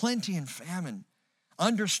plenty and famine,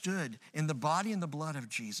 understood in the body and the blood of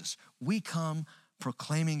Jesus. We come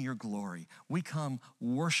proclaiming your glory. We come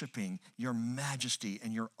worshiping your majesty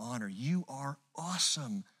and your honor. You are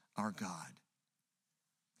awesome, our God.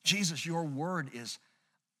 Jesus, your word is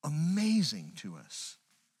amazing to us.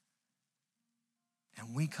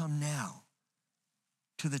 And we come now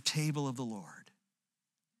to the table of the Lord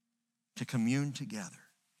to commune together.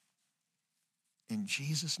 In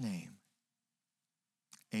Jesus' name,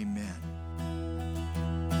 amen.